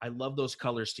green. I love those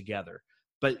colors together.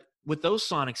 But with those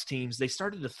Sonics teams, they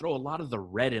started to throw a lot of the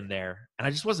red in there, and I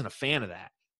just wasn't a fan of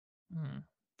that.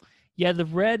 Yeah, the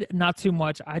red, not too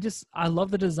much. I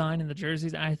love the design in the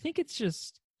jerseys, and I think it's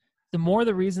just the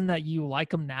reason that you like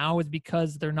them now is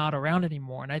because they're not around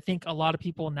anymore. And I think a lot of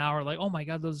people now are like, oh my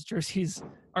God, those jerseys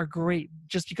are great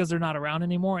just because they're not around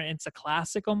anymore. And it's a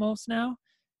classic almost now.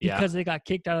 Because they got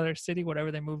kicked out of their city,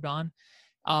 whatever, they moved on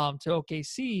to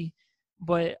OKC.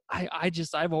 But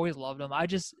I've always loved them.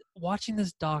 Watching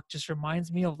this doc just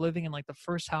reminds me of living in like the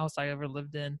first house I ever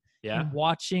lived in. Yeah. And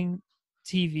watching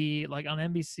TV, like on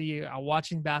NBC,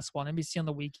 watching basketball on NBC on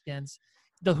the weekends.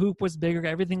 The hoop was bigger.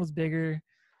 Everything was bigger.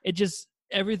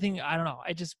 Everything, I don't know.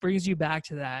 It just brings you back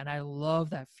to that. And I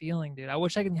love that feeling, dude. I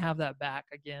wish I could have that back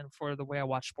again for the way I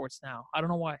watch sports now. I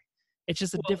don't know why. It's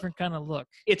just a different kind of look.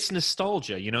 It's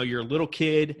nostalgia. You know, you're a little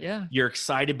kid. Yeah. You're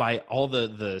excited by all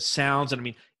the sounds. And I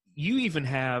mean, you even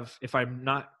have, if I'm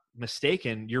not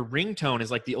mistaken, your ringtone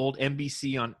is like the old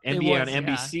NBC on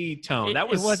NBC tone. That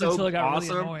was wasn't so until it got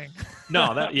awesome. really annoying. No,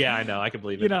 I know. I can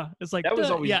believe it. You know, it's like that was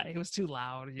always, it was too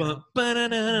loud. The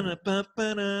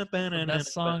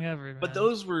best song ever. Man. But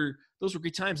those were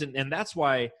great times, and that's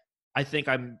why I think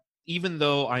even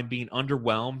though I'm being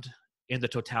underwhelmed in the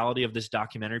totality of this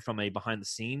documentary from a behind the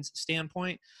scenes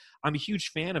standpoint, I'm a huge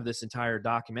fan of this entire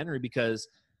documentary because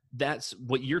that's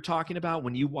what you're talking about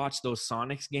when you watch those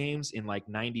Sonics games in like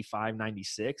 95,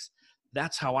 96.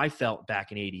 That's how I felt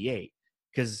back in 88.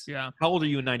 Because how old are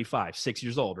you in 95? 6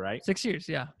 years old, right? 6 years,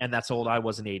 yeah. And that's how old I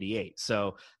was in 88.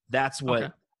 So that's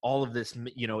what all of this,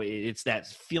 you know, it's that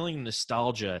feeling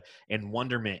nostalgia and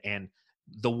wonderment and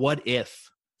the what if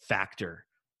factor.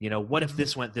 You know, what if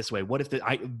this went this way? What if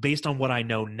based on what I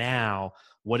know now,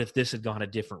 what if this had gone a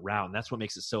different route? And that's what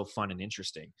makes it so fun and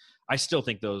interesting. I still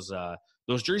think those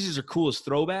jerseys are cool as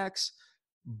throwbacks,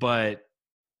 but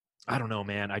I don't know,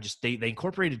 man. They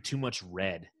incorporated too much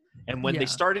red. And when they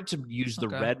started to use the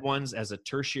red ones as a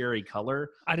tertiary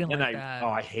color, I didn't like that. Oh,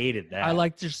 I hated that. I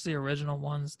like just the original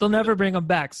ones. They'll never bring them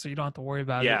back, so you don't have to worry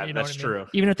about it. Yeah, you know that's true.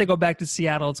 Even if they go back to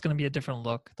Seattle, it's going to be a different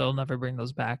look. They'll never bring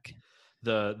those back.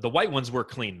 The white ones were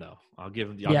clean, though. I'll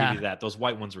give you that. Those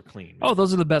white ones were clean. Oh,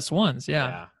 those are the best ones.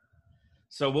 Yeah.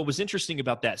 So what was interesting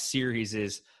about that series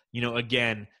is, you know,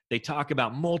 again, they talk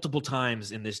about multiple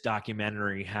times in this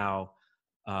documentary how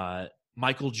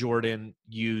Michael Jordan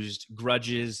used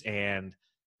grudges and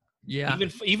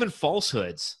even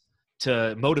falsehoods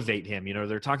to motivate him. You know,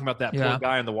 they're talking about that poor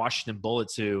guy on the Washington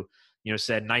Bullets who, you know,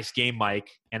 said, "Nice game,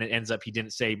 Mike," and it ends up he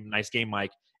didn't say "Nice game,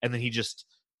 Mike," and then he just,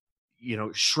 you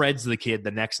know, shreds the kid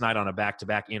the next night on a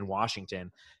back-to-back in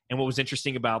Washington. And what was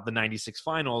interesting about the 96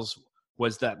 finals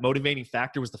was that motivating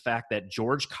factor was the fact that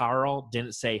George Karl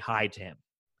didn't say hi to him.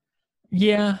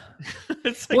 Yeah.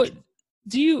 It's like, what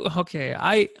do you, okay.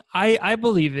 I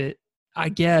believe it, I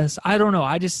guess. I don't know.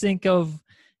 I just think of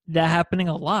that happening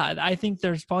a lot. I think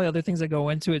there's probably other things that go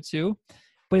into it too,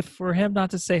 but for him not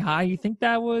to say hi, you think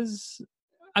that was,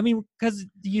 I mean, because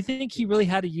do you think he really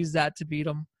had to use that to beat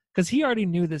him? Because he already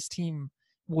knew this team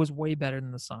was way better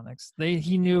than the Sonics.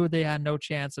 He knew they had no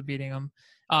chance of beating them.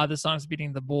 The Sonics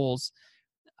beating the Bulls.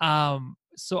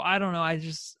 So I don't know. I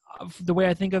just, the way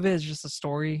I think of it is just a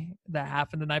story that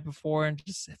happened the night before, and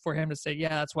just for him to say, "Yeah,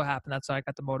 that's what happened. That's how I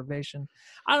got the motivation."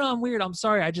 I don't know. I'm weird. I'm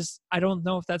sorry. I don't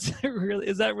know if that's really,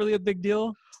 is that really a big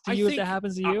deal to you if that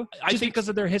happens to you? I think because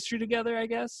of their history together, I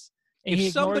guess. And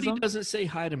if somebody doesn't say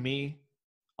hi to me,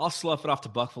 I'll slough it off to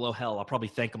Buffalo. Hell, I'll probably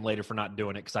thank them later for not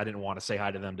doing it because I didn't want to say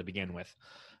hi to them to begin with.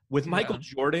 With Michael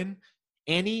Jordan,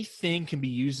 anything can be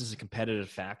used as a competitive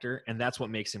factor, and that's what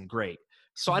makes him great.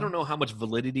 So I don't know how much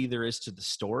validity there is to the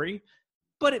story,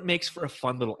 but it makes for a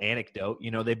fun little anecdote. You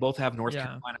know, they both have North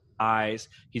Carolina ties.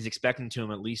 He's expecting to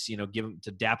him at least, you know,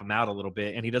 to dap him out a little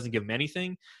bit, and he doesn't give him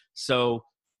anything. So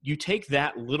you take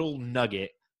that little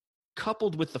nugget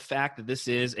coupled with the fact that this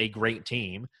is a great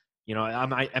team. You know,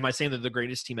 am I saying they're the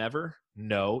greatest team ever?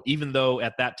 No. Even though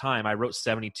at that time I wrote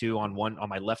 72 on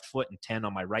my left foot and 10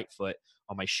 on my right foot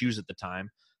on my shoes at the time.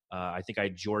 I think I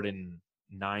had Jordan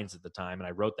 9s at the time, and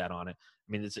I wrote that on it.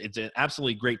 I mean, it's an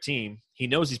absolutely great team. He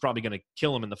knows he's probably going to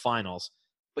kill him in the finals.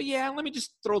 But yeah, let me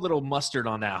just throw a little mustard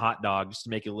on that hot dog just to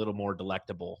make it a little more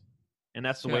delectable. And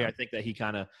that's the way I think that he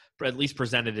kind of at least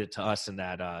presented it to us in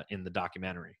that in the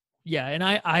documentary. Yeah, and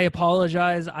I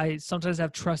apologize. I sometimes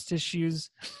have trust issues.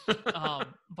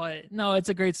 But no, it's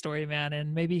a great story, man.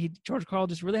 And maybe George Karl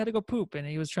just really had to go poop, and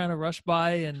he was trying to rush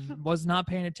by and was not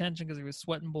paying attention because he was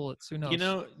sweating bullets. Who knows? You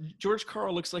know, George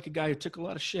Karl looks like a guy who took a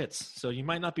lot of shits, so you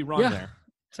might not be wrong there.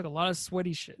 Took a lot of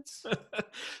sweaty shits.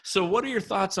 So what are your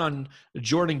thoughts on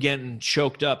Jordan getting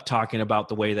choked up talking about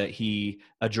the way that he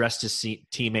addressed his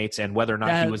teammates and whether or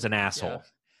not he was an asshole? Yeah.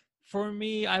 For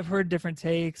me, I've heard different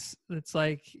takes. It's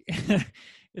like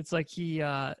he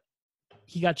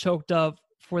got choked up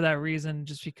for that reason,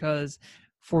 just because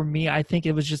for me, I think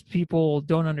it was just people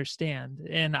don't understand.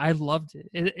 And I loved it.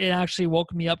 It actually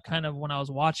woke me up kind of when I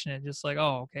was watching it, just like,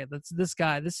 oh, okay, this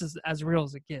guy, this is as real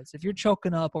as it gets. If you're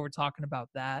choking up over talking about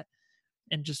that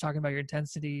and just talking about your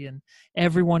intensity, and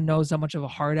everyone knows how much of a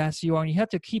hard ass you are, and you have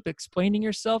to keep explaining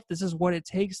yourself, this is what it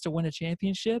takes to win a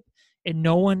championship, and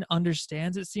no one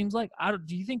understands, it seems like.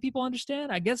 Do you think people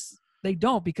understand? I guess they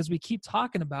don't, because we keep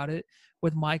talking about it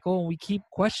with Michael and we keep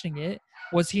questioning it.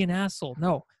 Was he an asshole?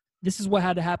 No. This is what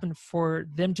had to happen for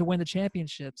them to win the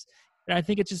championships. And I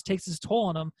think it just takes its toll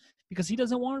on them, because he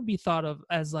doesn't want to be thought of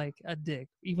as like a dick,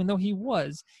 even though he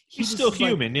was. He's still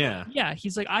human, like, yeah. Yeah,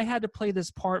 he's like, I had to play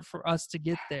this part for us to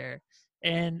get there.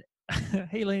 And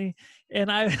hey, Lainey,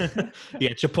 and I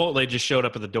yeah, Chipotle just showed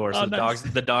up at the door. So nice.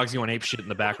 the dogs going ape shit in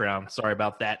the background. Sorry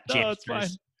about that. No, it's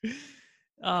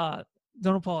fine.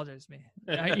 Don't apologize to me,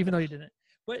 even though you didn't.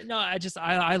 But no,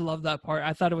 I love that part.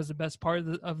 I thought it was the best part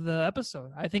of the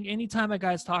episode. I think anytime a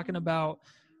guy's talking about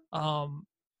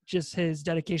just his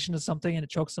dedication to something and it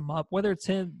chokes him up, whether it's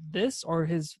this or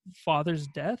his father's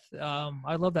death,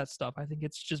 I love that stuff. I think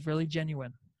it's just really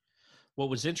genuine. What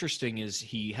was interesting is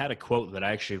he had a quote that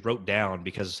I actually wrote down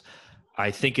because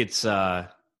I think it's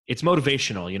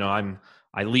motivational. You know,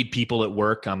 I lead people at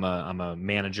work. I'm a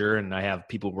manager and I have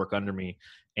people work under me.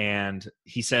 And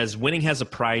he says, winning has a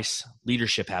price,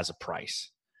 leadership has a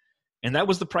price. And that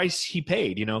was the price he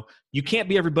paid. You know, you can't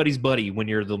be everybody's buddy when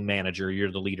you're the manager,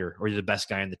 you're the leader, or you're the best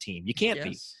guy on the team. You can't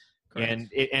be.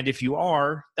 Correct. And if you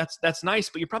are, that's nice,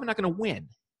 but you're probably not going to win.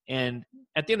 And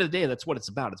at the end of the day, that's what it's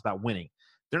about. It's about winning.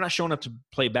 They're not showing up to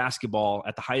play basketball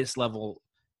at the highest level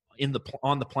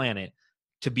on the planet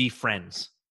to be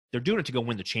friends. They're doing it to go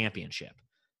win the championship.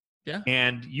 Yeah.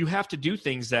 And you have to do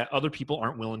things that other people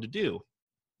aren't willing to do.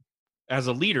 As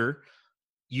a leader,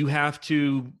 you have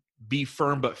to be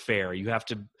firm but fair. You have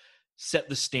to set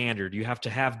the standard. You have to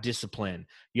have discipline.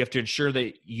 You have to ensure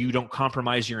that you don't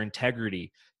compromise your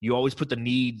integrity. You always put the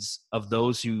needs of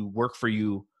those who work for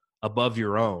you above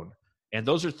your own. And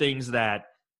those are things that,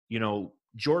 you know,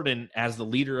 Jordan, as the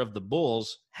leader of the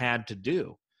Bulls, had to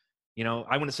do. You know,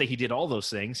 I wouldn't say he did all those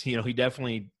things. You know, he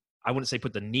definitely, I wouldn't say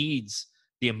put the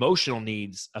emotional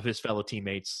needs of his fellow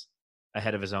teammates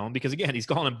ahead of his own, because again, he's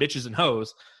calling them bitches and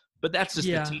hoes, but that's just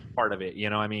the team part of it. You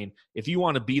know, I mean, if you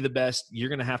want to be the best, you're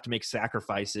going to have to make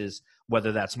sacrifices,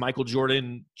 whether that's Michael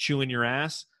Jordan chewing your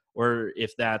ass or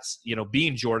if that's, you know,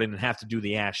 being Jordan and have to do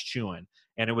the ass chewing.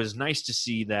 And it was nice to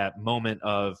see that moment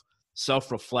of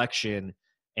self-reflection.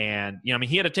 And, you know, I mean,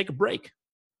 he had to take a break.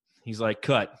 He's like,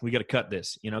 we got to cut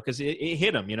this, you know, because it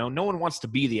hit him. You know, no one wants to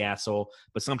be the asshole,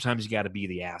 but sometimes you got to be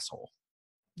the asshole.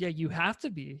 Yeah, you have to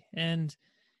be. And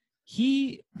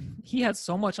he had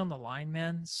so much on the line,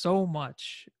 man, so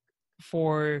much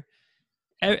for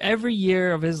every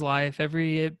year of his life,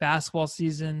 every basketball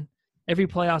season, every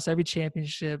playoffs, every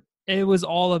championship. It was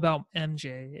all about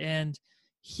MJ. And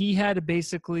he had to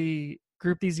basically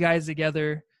group these guys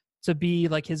together to be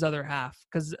like his other half.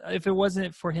 Because if it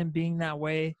wasn't for him being that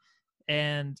way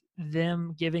and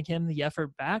them giving him the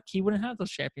effort back, he wouldn't have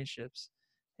those championships.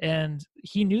 And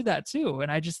he knew that too.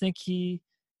 And I just think he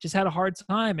just had a hard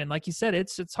time. And like you said,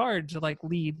 it's hard to like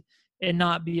lead and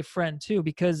not be a friend too,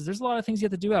 because there's a lot of things you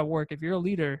have to do at work. If you're a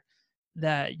leader,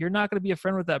 that you're not going to be a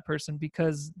friend with that person,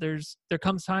 because there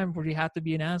comes time where you have to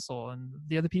be an asshole and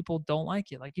the other people don't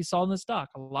like it. Like you saw in this doc,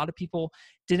 a lot of people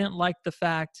didn't like the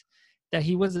fact that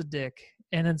he was a dick.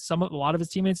 And then a lot of his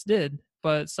teammates did,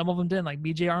 but some of them didn't, like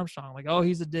BJ Armstrong, like, oh,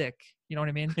 he's a dick. You know what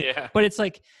I mean? Yeah. But it's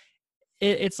like,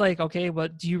 it's like, okay,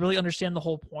 but do you really understand the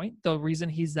whole point? The reason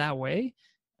he's that way?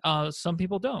 Some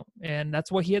people don't. And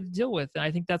that's what he had to deal with. And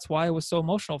I think that's why it was so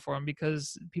emotional for him,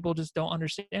 because people just don't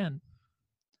understand.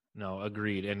 No,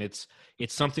 agreed. And it's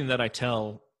something that I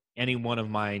tell any one of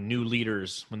my new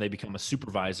leaders when they become a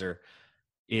supervisor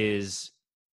is,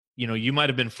 you know, you might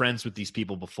have been friends with these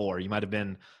people before. You might have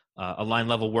been a line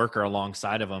level worker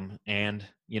alongside of them. And,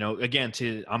 you know, again,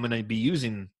 I'm going to be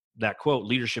using that quote,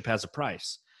 leadership has a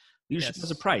price. Leadership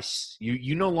has a price.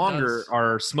 You no longer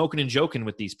are smoking and joking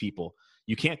with these people.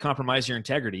 You can't compromise your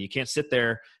integrity. You can't sit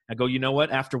there and go, you know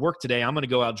what, after work today, I'm going to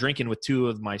go out drinking with two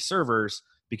of my servers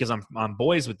because I'm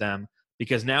boys with them,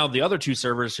 because now the other two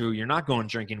servers who you're not going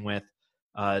drinking with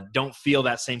don't feel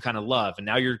that same kind of love. And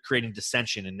now you're creating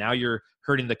dissension, and now you're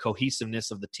hurting the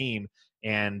cohesiveness of the team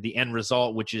and the end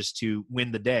result, which is to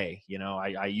win the day. You know,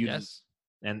 I use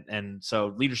and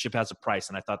so leadership has a price.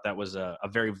 And I thought that was a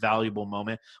very valuable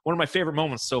moment. One of my favorite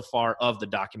moments so far of the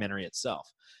documentary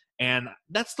itself. And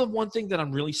that's the one thing that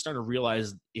I'm really starting to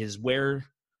realize is where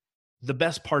the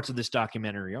best parts of this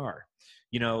documentary are.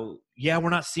 You know, yeah, we're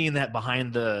not seeing that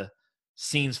behind the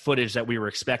scenes footage that we were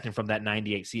expecting from that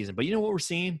 98 season. But you know what we're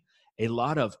seeing? A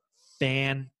lot of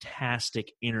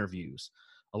fantastic interviews,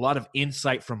 a lot of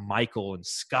insight from Michael and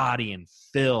Scotty and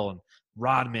Phil and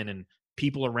Rodman and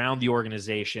people around the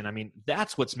organization. I mean,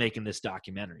 that's what's making this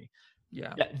documentary.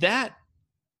 Yeah. That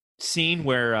scene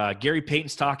where Gary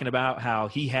Payton's talking about how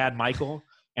he had Michael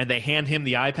and they hand him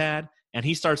the iPad and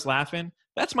he starts laughing.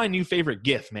 That's my new favorite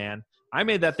GIF, man. I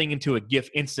made that thing into a GIF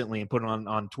instantly and put it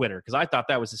on Twitter because I thought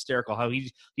that was hysterical. How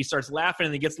he starts laughing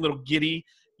and he gets a little giddy,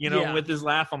 you know, with his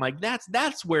laugh. I'm like,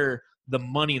 that's where the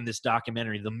money in this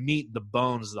documentary, the meat, the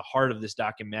bones, the heart of this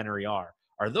documentary are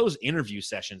those interview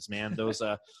sessions, man. Those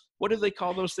what do they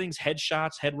call those things?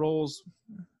 Headshots, head rolls?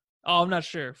 Oh, I'm not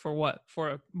sure. For what? For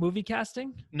a movie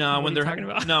casting? No, What when are you they're talking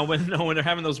about? when they're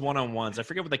having those one-on-ones. I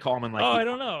forget what they call them in like Oh, I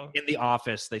don't know. in the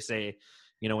office. They say,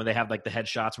 when they have like the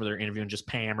headshots where they're interviewing just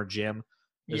Pam or Jim.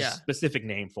 There's a specific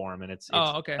name for them, and it's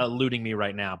okay. eluding me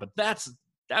right now. But that's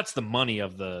the money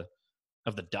of the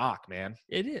doc, man.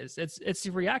 It is. It's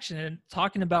the reaction. And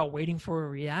talking about waiting for a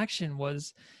reaction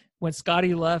was when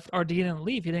Scotty left, or he didn't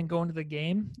leave. He didn't go into the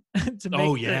game to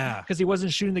make because he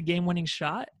wasn't shooting the game-winning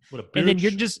shot. What a bitch. And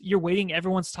then you're waiting.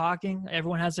 Everyone's talking.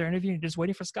 Everyone has their interview. You're just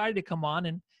waiting for Scotty to come on,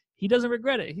 and he doesn't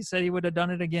regret it. He said he would have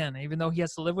done it again, even though he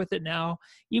has to live with it now.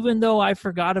 Even though I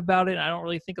forgot about it, I don't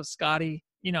really think of Scotty,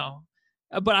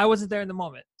 but I wasn't there in the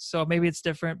moment. So maybe it's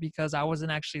different because I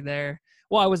wasn't actually there.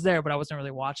 Well, I was there, but I wasn't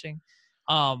really watching.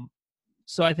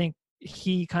 So I think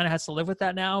he kind of has to live with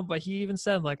that now. But he even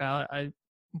said, like, I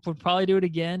would probably do it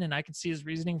again, and I can see his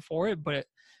reasoning for it. But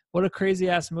what a crazy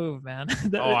ass move, man!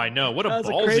 I know. What a ballsy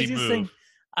the craziest move thing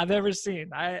I've ever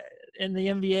seen. In the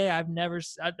NBA, I've never.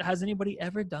 Has anybody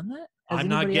ever done that? I'm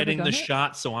not getting the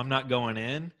shot, so I'm not going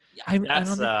in. And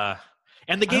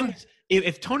the game.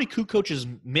 If Tony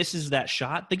Kukoc misses that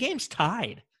shot, the game's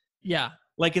tied. Yeah.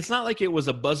 Like, it's not like it was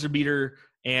a buzzer beater,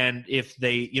 and if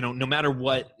they, no matter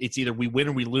what, it's either we win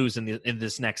or we lose in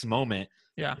this next moment.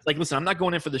 Yeah. It's like, listen, I'm not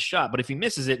going in for the shot, but if he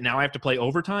misses it, now I have to play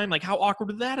overtime. Like, how awkward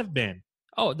would that have been?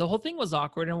 Oh, the whole thing was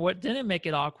awkward, and what didn't make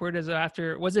it awkward is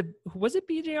after was it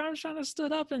B.J. Armstrong that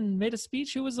stood up and made a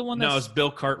speech? Who was the one? No, it's Bill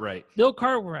Cartwright. Bill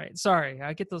Cartwright. Sorry,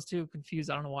 I get those two confused.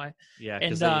 I don't know why. Yeah,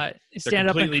 and stand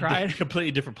up and cried.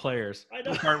 Completely different players. I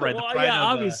know. Bill Cartwright. Well, yeah,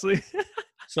 obviously.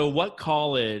 So, what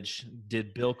college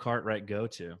did Bill Cartwright go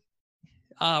to?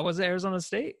 Was it Arizona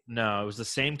State? No, it was the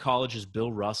same college as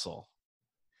Bill Russell.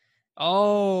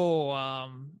 Oh,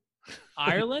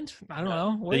 Ireland? I don't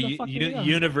know. Where the fuck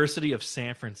University of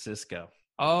San Francisco.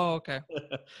 Oh, okay.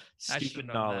 Stupid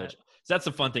knowledge. So that's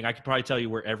a fun thing. I could probably tell you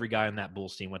where every guy on that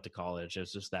Bulls team went to college.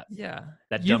 It's just that. Yeah.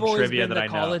 That You've dumb trivia that I know.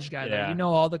 You've always been the college guy. Yeah. You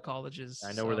know all the colleges.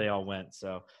 I know where they all went.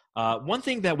 So one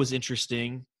thing that was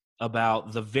interesting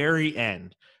about the very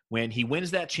end, when he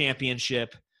wins that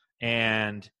championship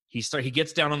and he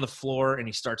gets down on the floor and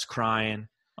he starts crying.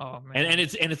 Oh man. And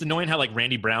it's annoying how like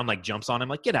Randy Brown like jumps on him,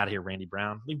 like, get out of here, Randy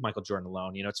Brown. Leave Michael Jordan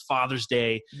alone. It's Father's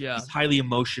Day. Yeah. He's highly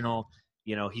emotional.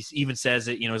 He even says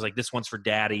it, he's like, this one's for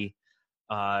daddy.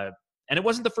 And it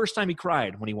wasn't the first time he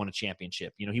cried when he won a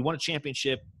championship. He won a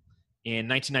championship in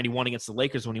 1991 against the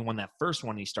Lakers when he won that first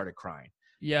one and he started crying.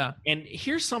 Yeah. And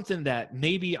here's something that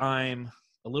maybe I'm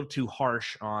a little too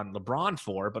harsh on LeBron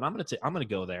for, but I'm going to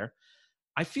go there.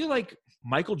 I feel like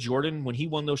Michael Jordan, when he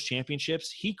won those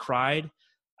championships, he cried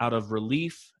out of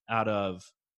relief, out of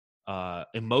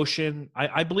emotion.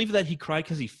 I believe that he cried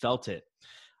because he felt it.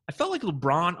 I felt like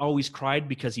LeBron always cried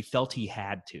because he felt he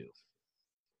had to.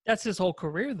 That's his whole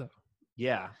career, though.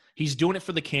 Yeah. He's doing it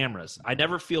for the cameras. I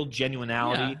never feel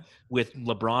genuinity with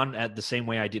LeBron at the same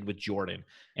way I did with Jordan.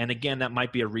 And again, that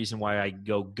might be a reason why I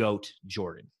go GOAT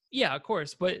Jordan. Yeah, of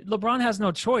course. But LeBron has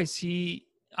no choice.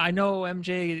 I know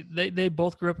MJ, they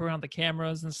both grew up around the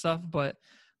cameras and stuff, but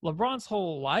LeBron's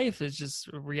whole life is just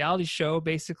a reality show.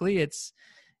 Basically, it's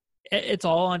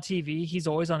all on TV. He's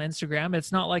always on Instagram.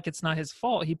 It's not like it's not his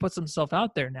fault. He puts himself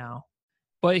out there now,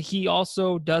 but he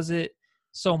also does it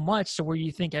so much to where you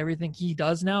think everything he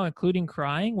does now, including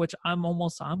crying, which I'm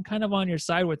kind of on your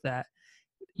side with that.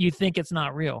 You think it's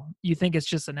not real. You think it's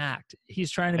just an act.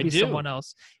 He's trying to be someone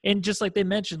else. And just like they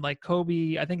mentioned, like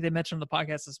Kobe, I think they mentioned on the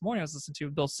podcast this morning, I was listening to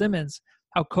Bill Simmons,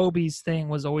 how Kobe's thing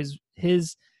was always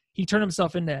he turned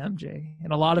himself into MJ,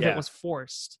 and a lot of it was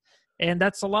forced. And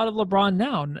that's a lot of LeBron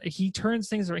now. He turns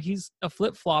things around. He's a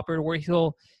flip-flopper where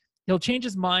he'll change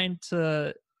his mind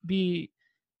to be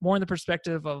more in the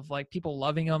perspective of like people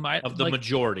loving him.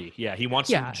 Majority. Yeah, he wants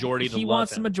the majority to love him. He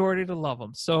wants the majority to love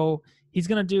him. So he's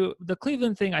going to do the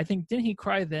Cleveland thing. I think, didn't he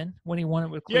cry then when he won it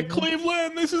with Cleveland? Yeah,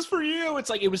 Cleveland, this is for you. It's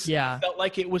like felt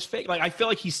like it was fake. Like I feel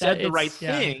like he said the right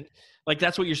thing. Like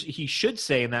that's what he should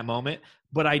say in that moment.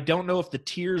 But I don't know if the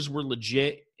tears were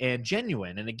legit and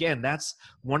genuine. And again, that's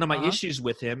one of my issues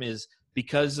with him is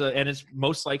because, and it's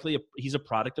most likely he's a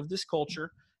product of this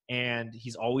culture and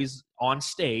he's always on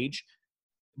stage.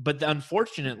 But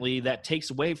unfortunately, that takes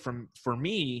away from, for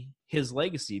me, his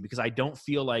legacy because I don't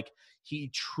feel like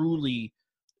he truly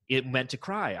meant to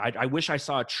cry. I wish I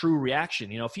saw a true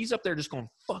reaction. If he's up there just going,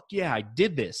 fuck yeah, I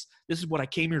did this. This is what I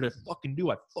came here to fucking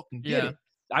do. I fucking did it.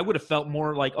 I would have felt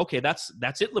more like, okay, that's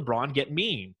it, LeBron, get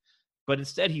mean. But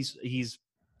instead, he's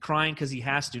crying because he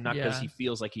has to, not because Yeah. he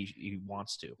feels like he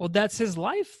wants to. Well, that's his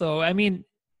life, though. I mean,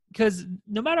 because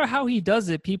no matter how he does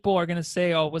it, people are going to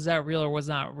say, oh, was that real or was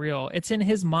not real? It's in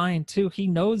his mind, too. He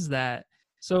knows that.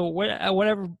 So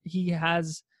whatever he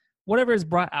has, whatever is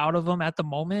brought out of him at the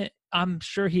moment, I'm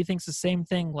sure he thinks the same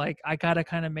thing. Like, I got to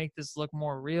kind of make this look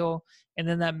more real. And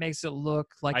then that makes it look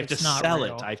like I have it's to not sell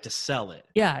real. it. I have to sell it.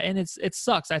 Yeah, and it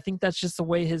sucks. I think that's just the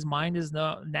way his mind is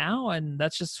now, and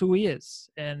that's just who he is.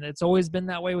 And it's always been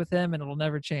that way with him, and it'll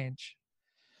never change.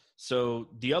 So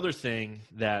the other thing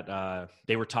that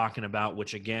they were talking about,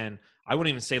 which again, I wouldn't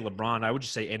even say LeBron, I would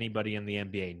just say anybody in the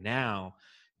NBA now,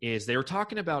 is they were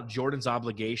talking about Jordan's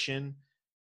obligation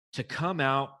to come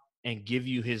out and give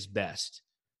you his best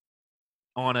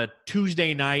on a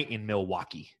Tuesday night in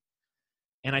Milwaukee.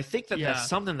 And I think that that's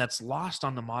something that's lost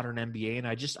on the modern NBA, and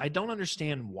I don't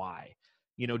understand why.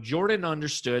 You know, Jordan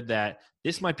understood that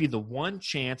this might be the one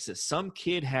chance that some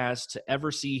kid has to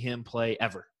ever see him play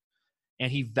ever.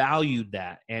 And he valued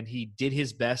that, and he did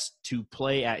his best to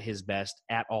play at his best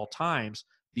at all times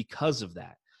because of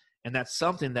that. And that's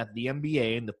something that the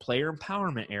NBA and the player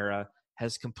empowerment era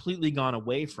has completely gone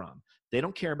away from. They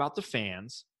don't care about the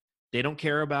fans. They don't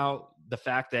care about the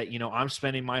fact that, you know, I'm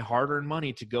spending my hard-earned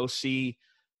money to go see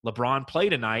LeBron play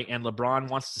tonight, and LeBron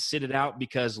wants to sit it out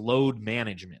because load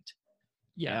management.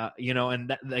 Yeah. You know,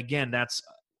 and again, that's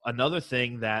another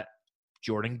thing that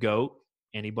Jordan GOAT,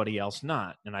 anybody else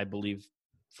not. And I believe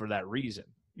for that reason.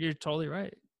 You're totally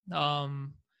right.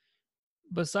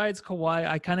 Besides Kawhi,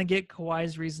 I kind of get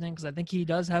Kawhi's reasoning because I think he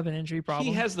does have an injury problem.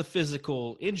 He has the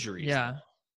physical injuries. Yeah.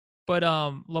 But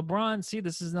LeBron, see,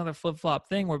 this is another flip-flop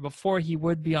thing where before he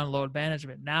would be on load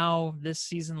management. Now, this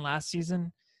season, last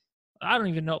season, I don't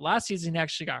even know. Last season, he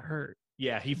actually got hurt.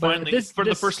 Yeah, he finally,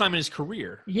 the first time in his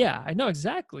career. Yeah, I know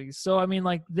exactly. So, I mean,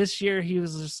 like this year, he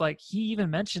was just like, he even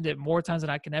mentioned it more times than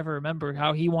I can ever remember,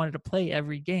 how he wanted to play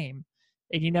every game.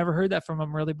 And you never heard that from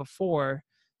him really before,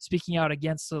 speaking out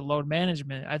against the load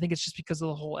management. I think it's just because of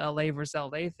the whole LA versus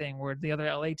LA thing where the other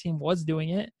LA team was doing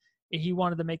it. And he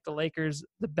wanted to make the Lakers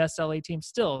the best LA team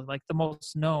still, like the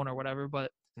most known or whatever.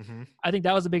 But I think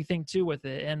that was a big thing too with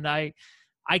it. And I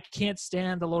can't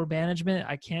stand the load management.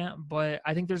 I can't, but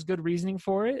I think there's good reasoning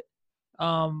for it.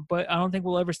 But I don't think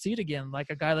we'll ever see it again. Like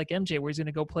a guy like MJ, where he's going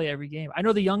to go play every game. I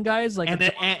know the young guys like,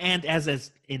 and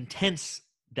as intense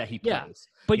that he plays. Yeah,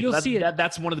 but you'll see it.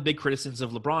 That's one of the big criticisms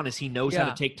of LeBron is he knows how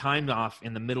to take time off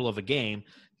in the middle of a game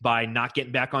by not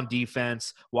getting back on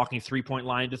defense, walking 3-point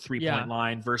line to 3-point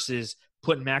line versus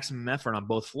putting maximum effort on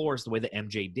both floors the way that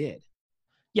MJ did.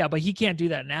 Yeah, but he can't do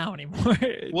that now anymore.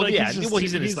 Well, like,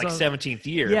 he's in his 17th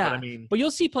year. Yeah, but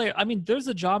you'll see player. I mean, there's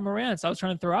a Ja Morant I was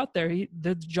trying to throw out there.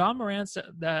 The Ja Morants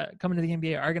that come into the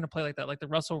NBA are going to play like that, like the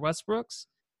Russell Westbrooks.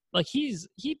 Like he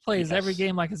plays every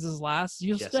game like it's his last.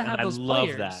 You still have those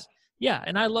players. That. Yeah,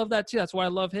 and I love that too. That's why I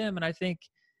love him. And I think,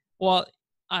 well,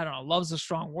 I don't know, love's a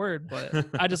strong word, but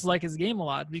I just like his game a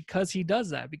lot because he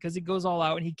does that, because he goes all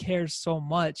out and he cares so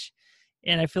much.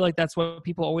 And I feel like that's what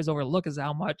people always overlook is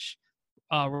how much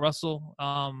Russell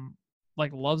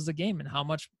like loves the game and how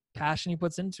much passion he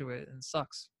puts into it, and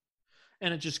sucks.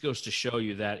 And it just goes to show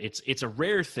you that it's a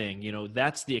rare thing. You know,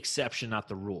 that's the exception, not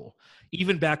the rule.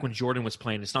 Even back when Jordan was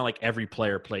playing, it's not like every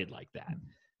player played like that.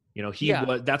 You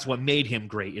know, that's what made him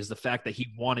great, is the fact that he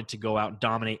wanted to go out and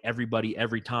dominate everybody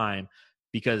every time,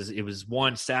 because it was,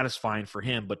 one, satisfying for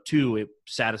him, but two, it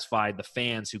satisfied the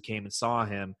fans who came and saw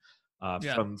him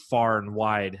from far and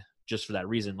wide just for that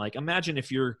reason. Like, imagine if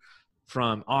you're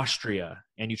from Austria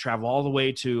and you travel all the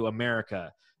way to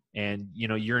America and, you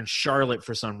know, you're in Charlotte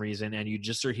for some reason and you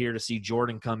just are here to see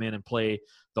Jordan come in and play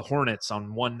the Hornets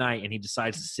on one night and he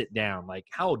decides to sit down. Like,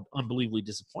 how unbelievably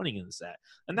disappointing is that?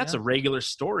 And that's a regular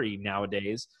story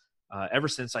nowadays. Ever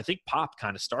since I think Pop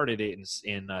kind of started it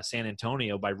in San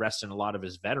Antonio by resting a lot of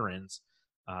his veterans,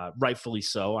 rightfully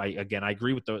so. I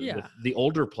agree with the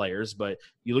older players, but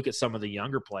you look at some of the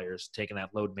younger players taking that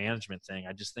load management thing.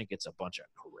 I just think it's a bunch of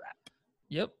crap.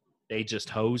 Yep. They just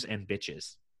hoes and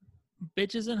bitches.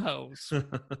 Bitches and hoes.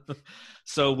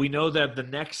 So we know that the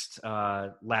next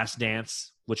Last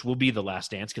Dance, which will be the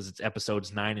Last Dance because it's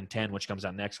episodes 9 and 10, which comes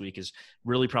out next week, is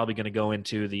really probably going to go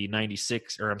into the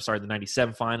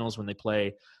 97 finals when they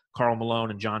play Karl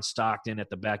Malone and John Stockton at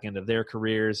the back end of their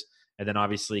careers, and then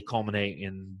obviously culminate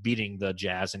in beating the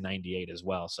Jazz in 98 as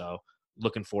well. So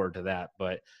looking forward to that.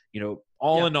 But, you know,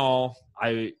 all in all,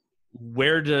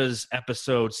 where does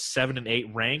episodes 7 and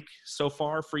 8 rank so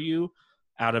far for you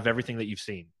out of everything that you've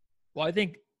seen? Well, I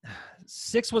think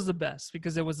 6 was the best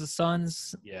because it was the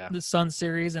Suns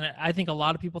series, and I think a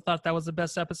lot of people thought that was the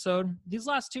best episode. These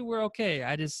last 2 were okay.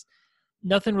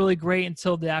 nothing really great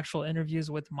until the actual interviews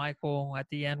with Michael at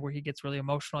the end where he gets really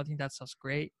emotional. I think that stuff's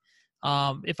great.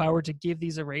 If I were to give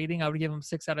these a rating, I would give them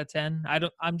 6 out of 10.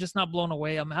 I'm just not blown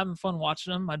away. I'm having fun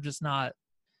watching them. I'm just not.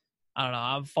 I don't know.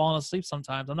 I'm falling asleep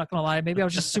sometimes. I'm not gonna lie. Maybe I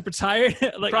was just super tired.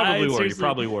 Like You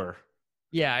probably were.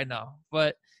 Yeah, I know.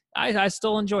 But I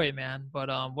still enjoy it, man. But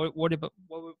what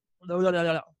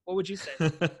would you say?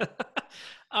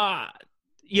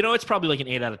 It's probably like an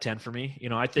 8 out of 10 for me.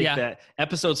 I think that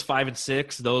episodes 5 and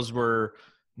 6, those were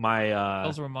my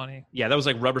those were money. Yeah, that was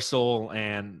like Rubber Soul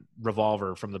and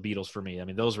Revolver from the Beatles for me. I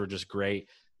mean, those were just great.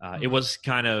 It was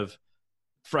kind of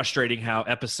frustrating how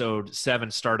episode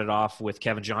 7 started off with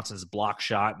Kevin Johnson's block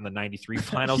shot in the 93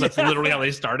 finals. That's literally how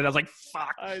they started. I was like,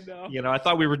 fuck. I know. I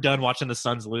thought we were done watching the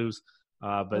Suns lose.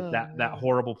 But that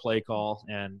horrible play call,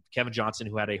 and Kevin Johnson,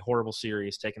 who had a horrible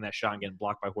series, taking that shot and getting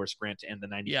blocked by Horace Grant to end the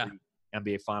 93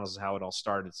 NBA Finals is how it all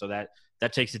started. So that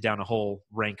takes it down a whole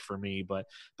rank for me. But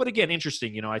again,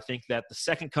 interesting. I think that the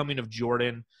second coming of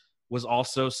Jordan was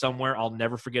also somewhere. I'll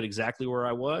never forget exactly where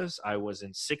I was. I was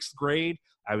in 6th grade.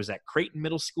 I was at Creighton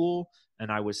Middle School,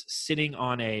 and I was sitting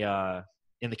on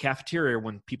in the cafeteria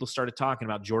when people started talking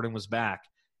about Jordan was back,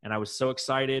 and I was so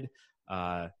excited.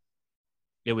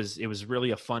 It was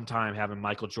really a fun time having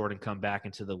Michael Jordan come back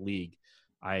into the league.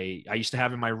 I used to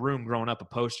have in my room growing up a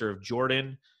poster of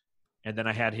Jordan, and then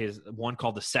I had his one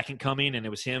called The Second Coming, and it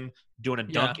was him doing a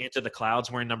dunk into the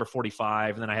clouds wearing number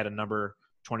 45, and then I had a number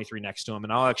 23 next to him.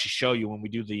 And I'll actually show you when we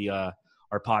do the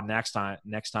our pod next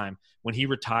time. When he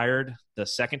retired the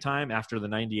second time after the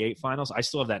 98 finals, I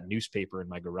still have that newspaper in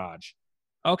my garage.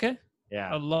 Okay.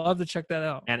 Yeah. I'd love to check that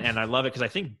out. And I love it because I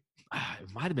think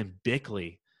it might have been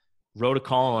Bickley wrote a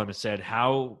column and said,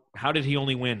 how did he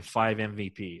only win 5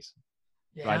 MVPs?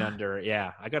 Yeah. Right under.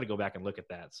 Yeah. I got to go back and look at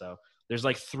that. So there's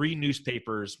like 3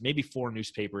 newspapers, maybe 4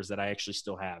 newspapers that I actually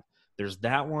still have. There's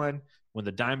that one when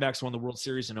the Diamondbacks won the World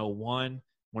Series in 2001,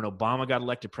 when Obama got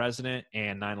elected president,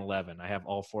 and 9/11. I have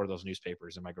all 4 of those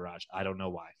newspapers in my garage. I don't know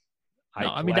why.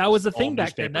 I mean, that was the thing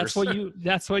back then. That's what you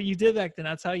did back then.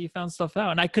 That's how you found stuff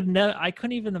out. And I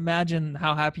couldn't even imagine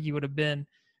how happy you would have been,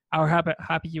 how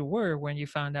happy you were when you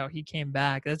found out he came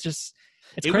back. It's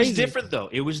crazy. It was different though.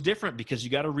 It was different because you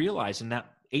got to realize in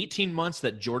that 18 months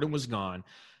that Jordan was gone,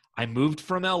 I moved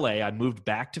from LA. I moved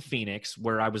back to Phoenix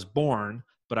where I was born,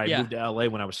 but I moved to LA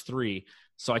when I was 3.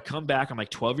 So I come back, I'm like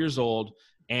 12 years old,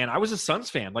 and I was a Suns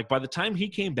fan. Like by the time he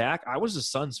came back, I was a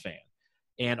Suns fan.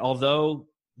 And although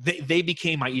they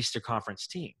became my Eastern Conference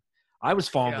team, I was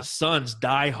following the Suns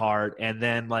die hard. And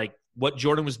then like what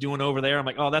Jordan was doing over there, I'm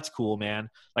like, oh, that's cool, man.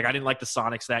 Like I didn't like the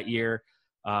Sonics that year.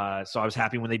 So I was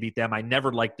happy when they beat them. I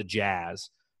never liked the Jazz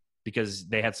because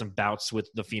they had some bouts with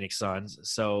the Phoenix Suns.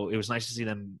 So it was nice to see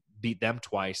them beat them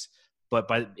twice. But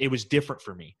it was different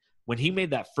for me. When he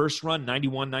made that first run,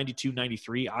 91, 92,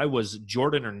 93, I was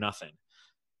Jordan or nothing.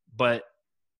 But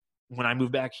when I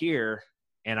moved back here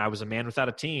and I was a man without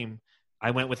a team,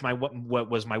 I went with what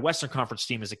was my Western Conference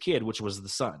team as a kid, which was the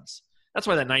Suns. That's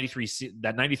why that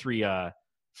 93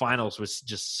 finals was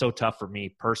just so tough for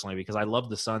me personally because I love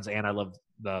the Suns and I love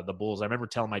the Bulls. I remember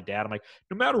telling my dad, I'm like,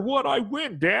 no matter what, I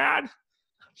win, Dad.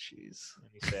 Jeez.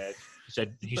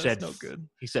 And he said, no good.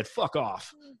 He said, fuck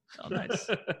off. Oh, nice.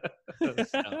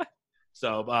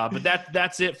 So, but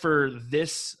that's it for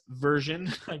this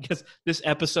version, I guess, this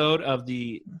episode of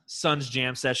the Suns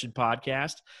Jam Session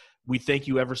podcast. We thank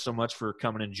you ever so much for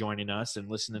coming and joining us and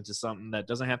listening to something that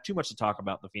doesn't have too much to talk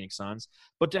about the Phoenix Suns,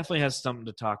 but definitely has something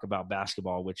to talk about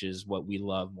basketball, which is what we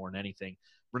love more than anything.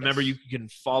 Remember, you can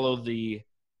follow the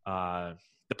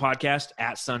podcast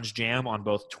at Suns Jam on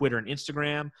both Twitter and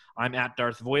Instagram. I'm at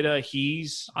Darth Voida.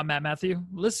 I'm at Matthew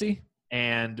Lissy.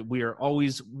 And we are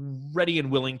always ready and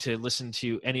willing to listen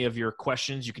to any of your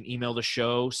questions. You can email the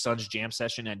show,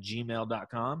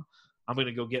 sunsjamsession@gmail.com. I'm going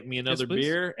to go get me another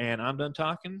beer, and I'm done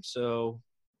talking, so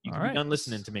you can be done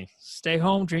listening to me. Stay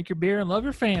home, drink your beer, and love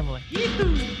your family.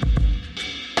 Yee-hoo!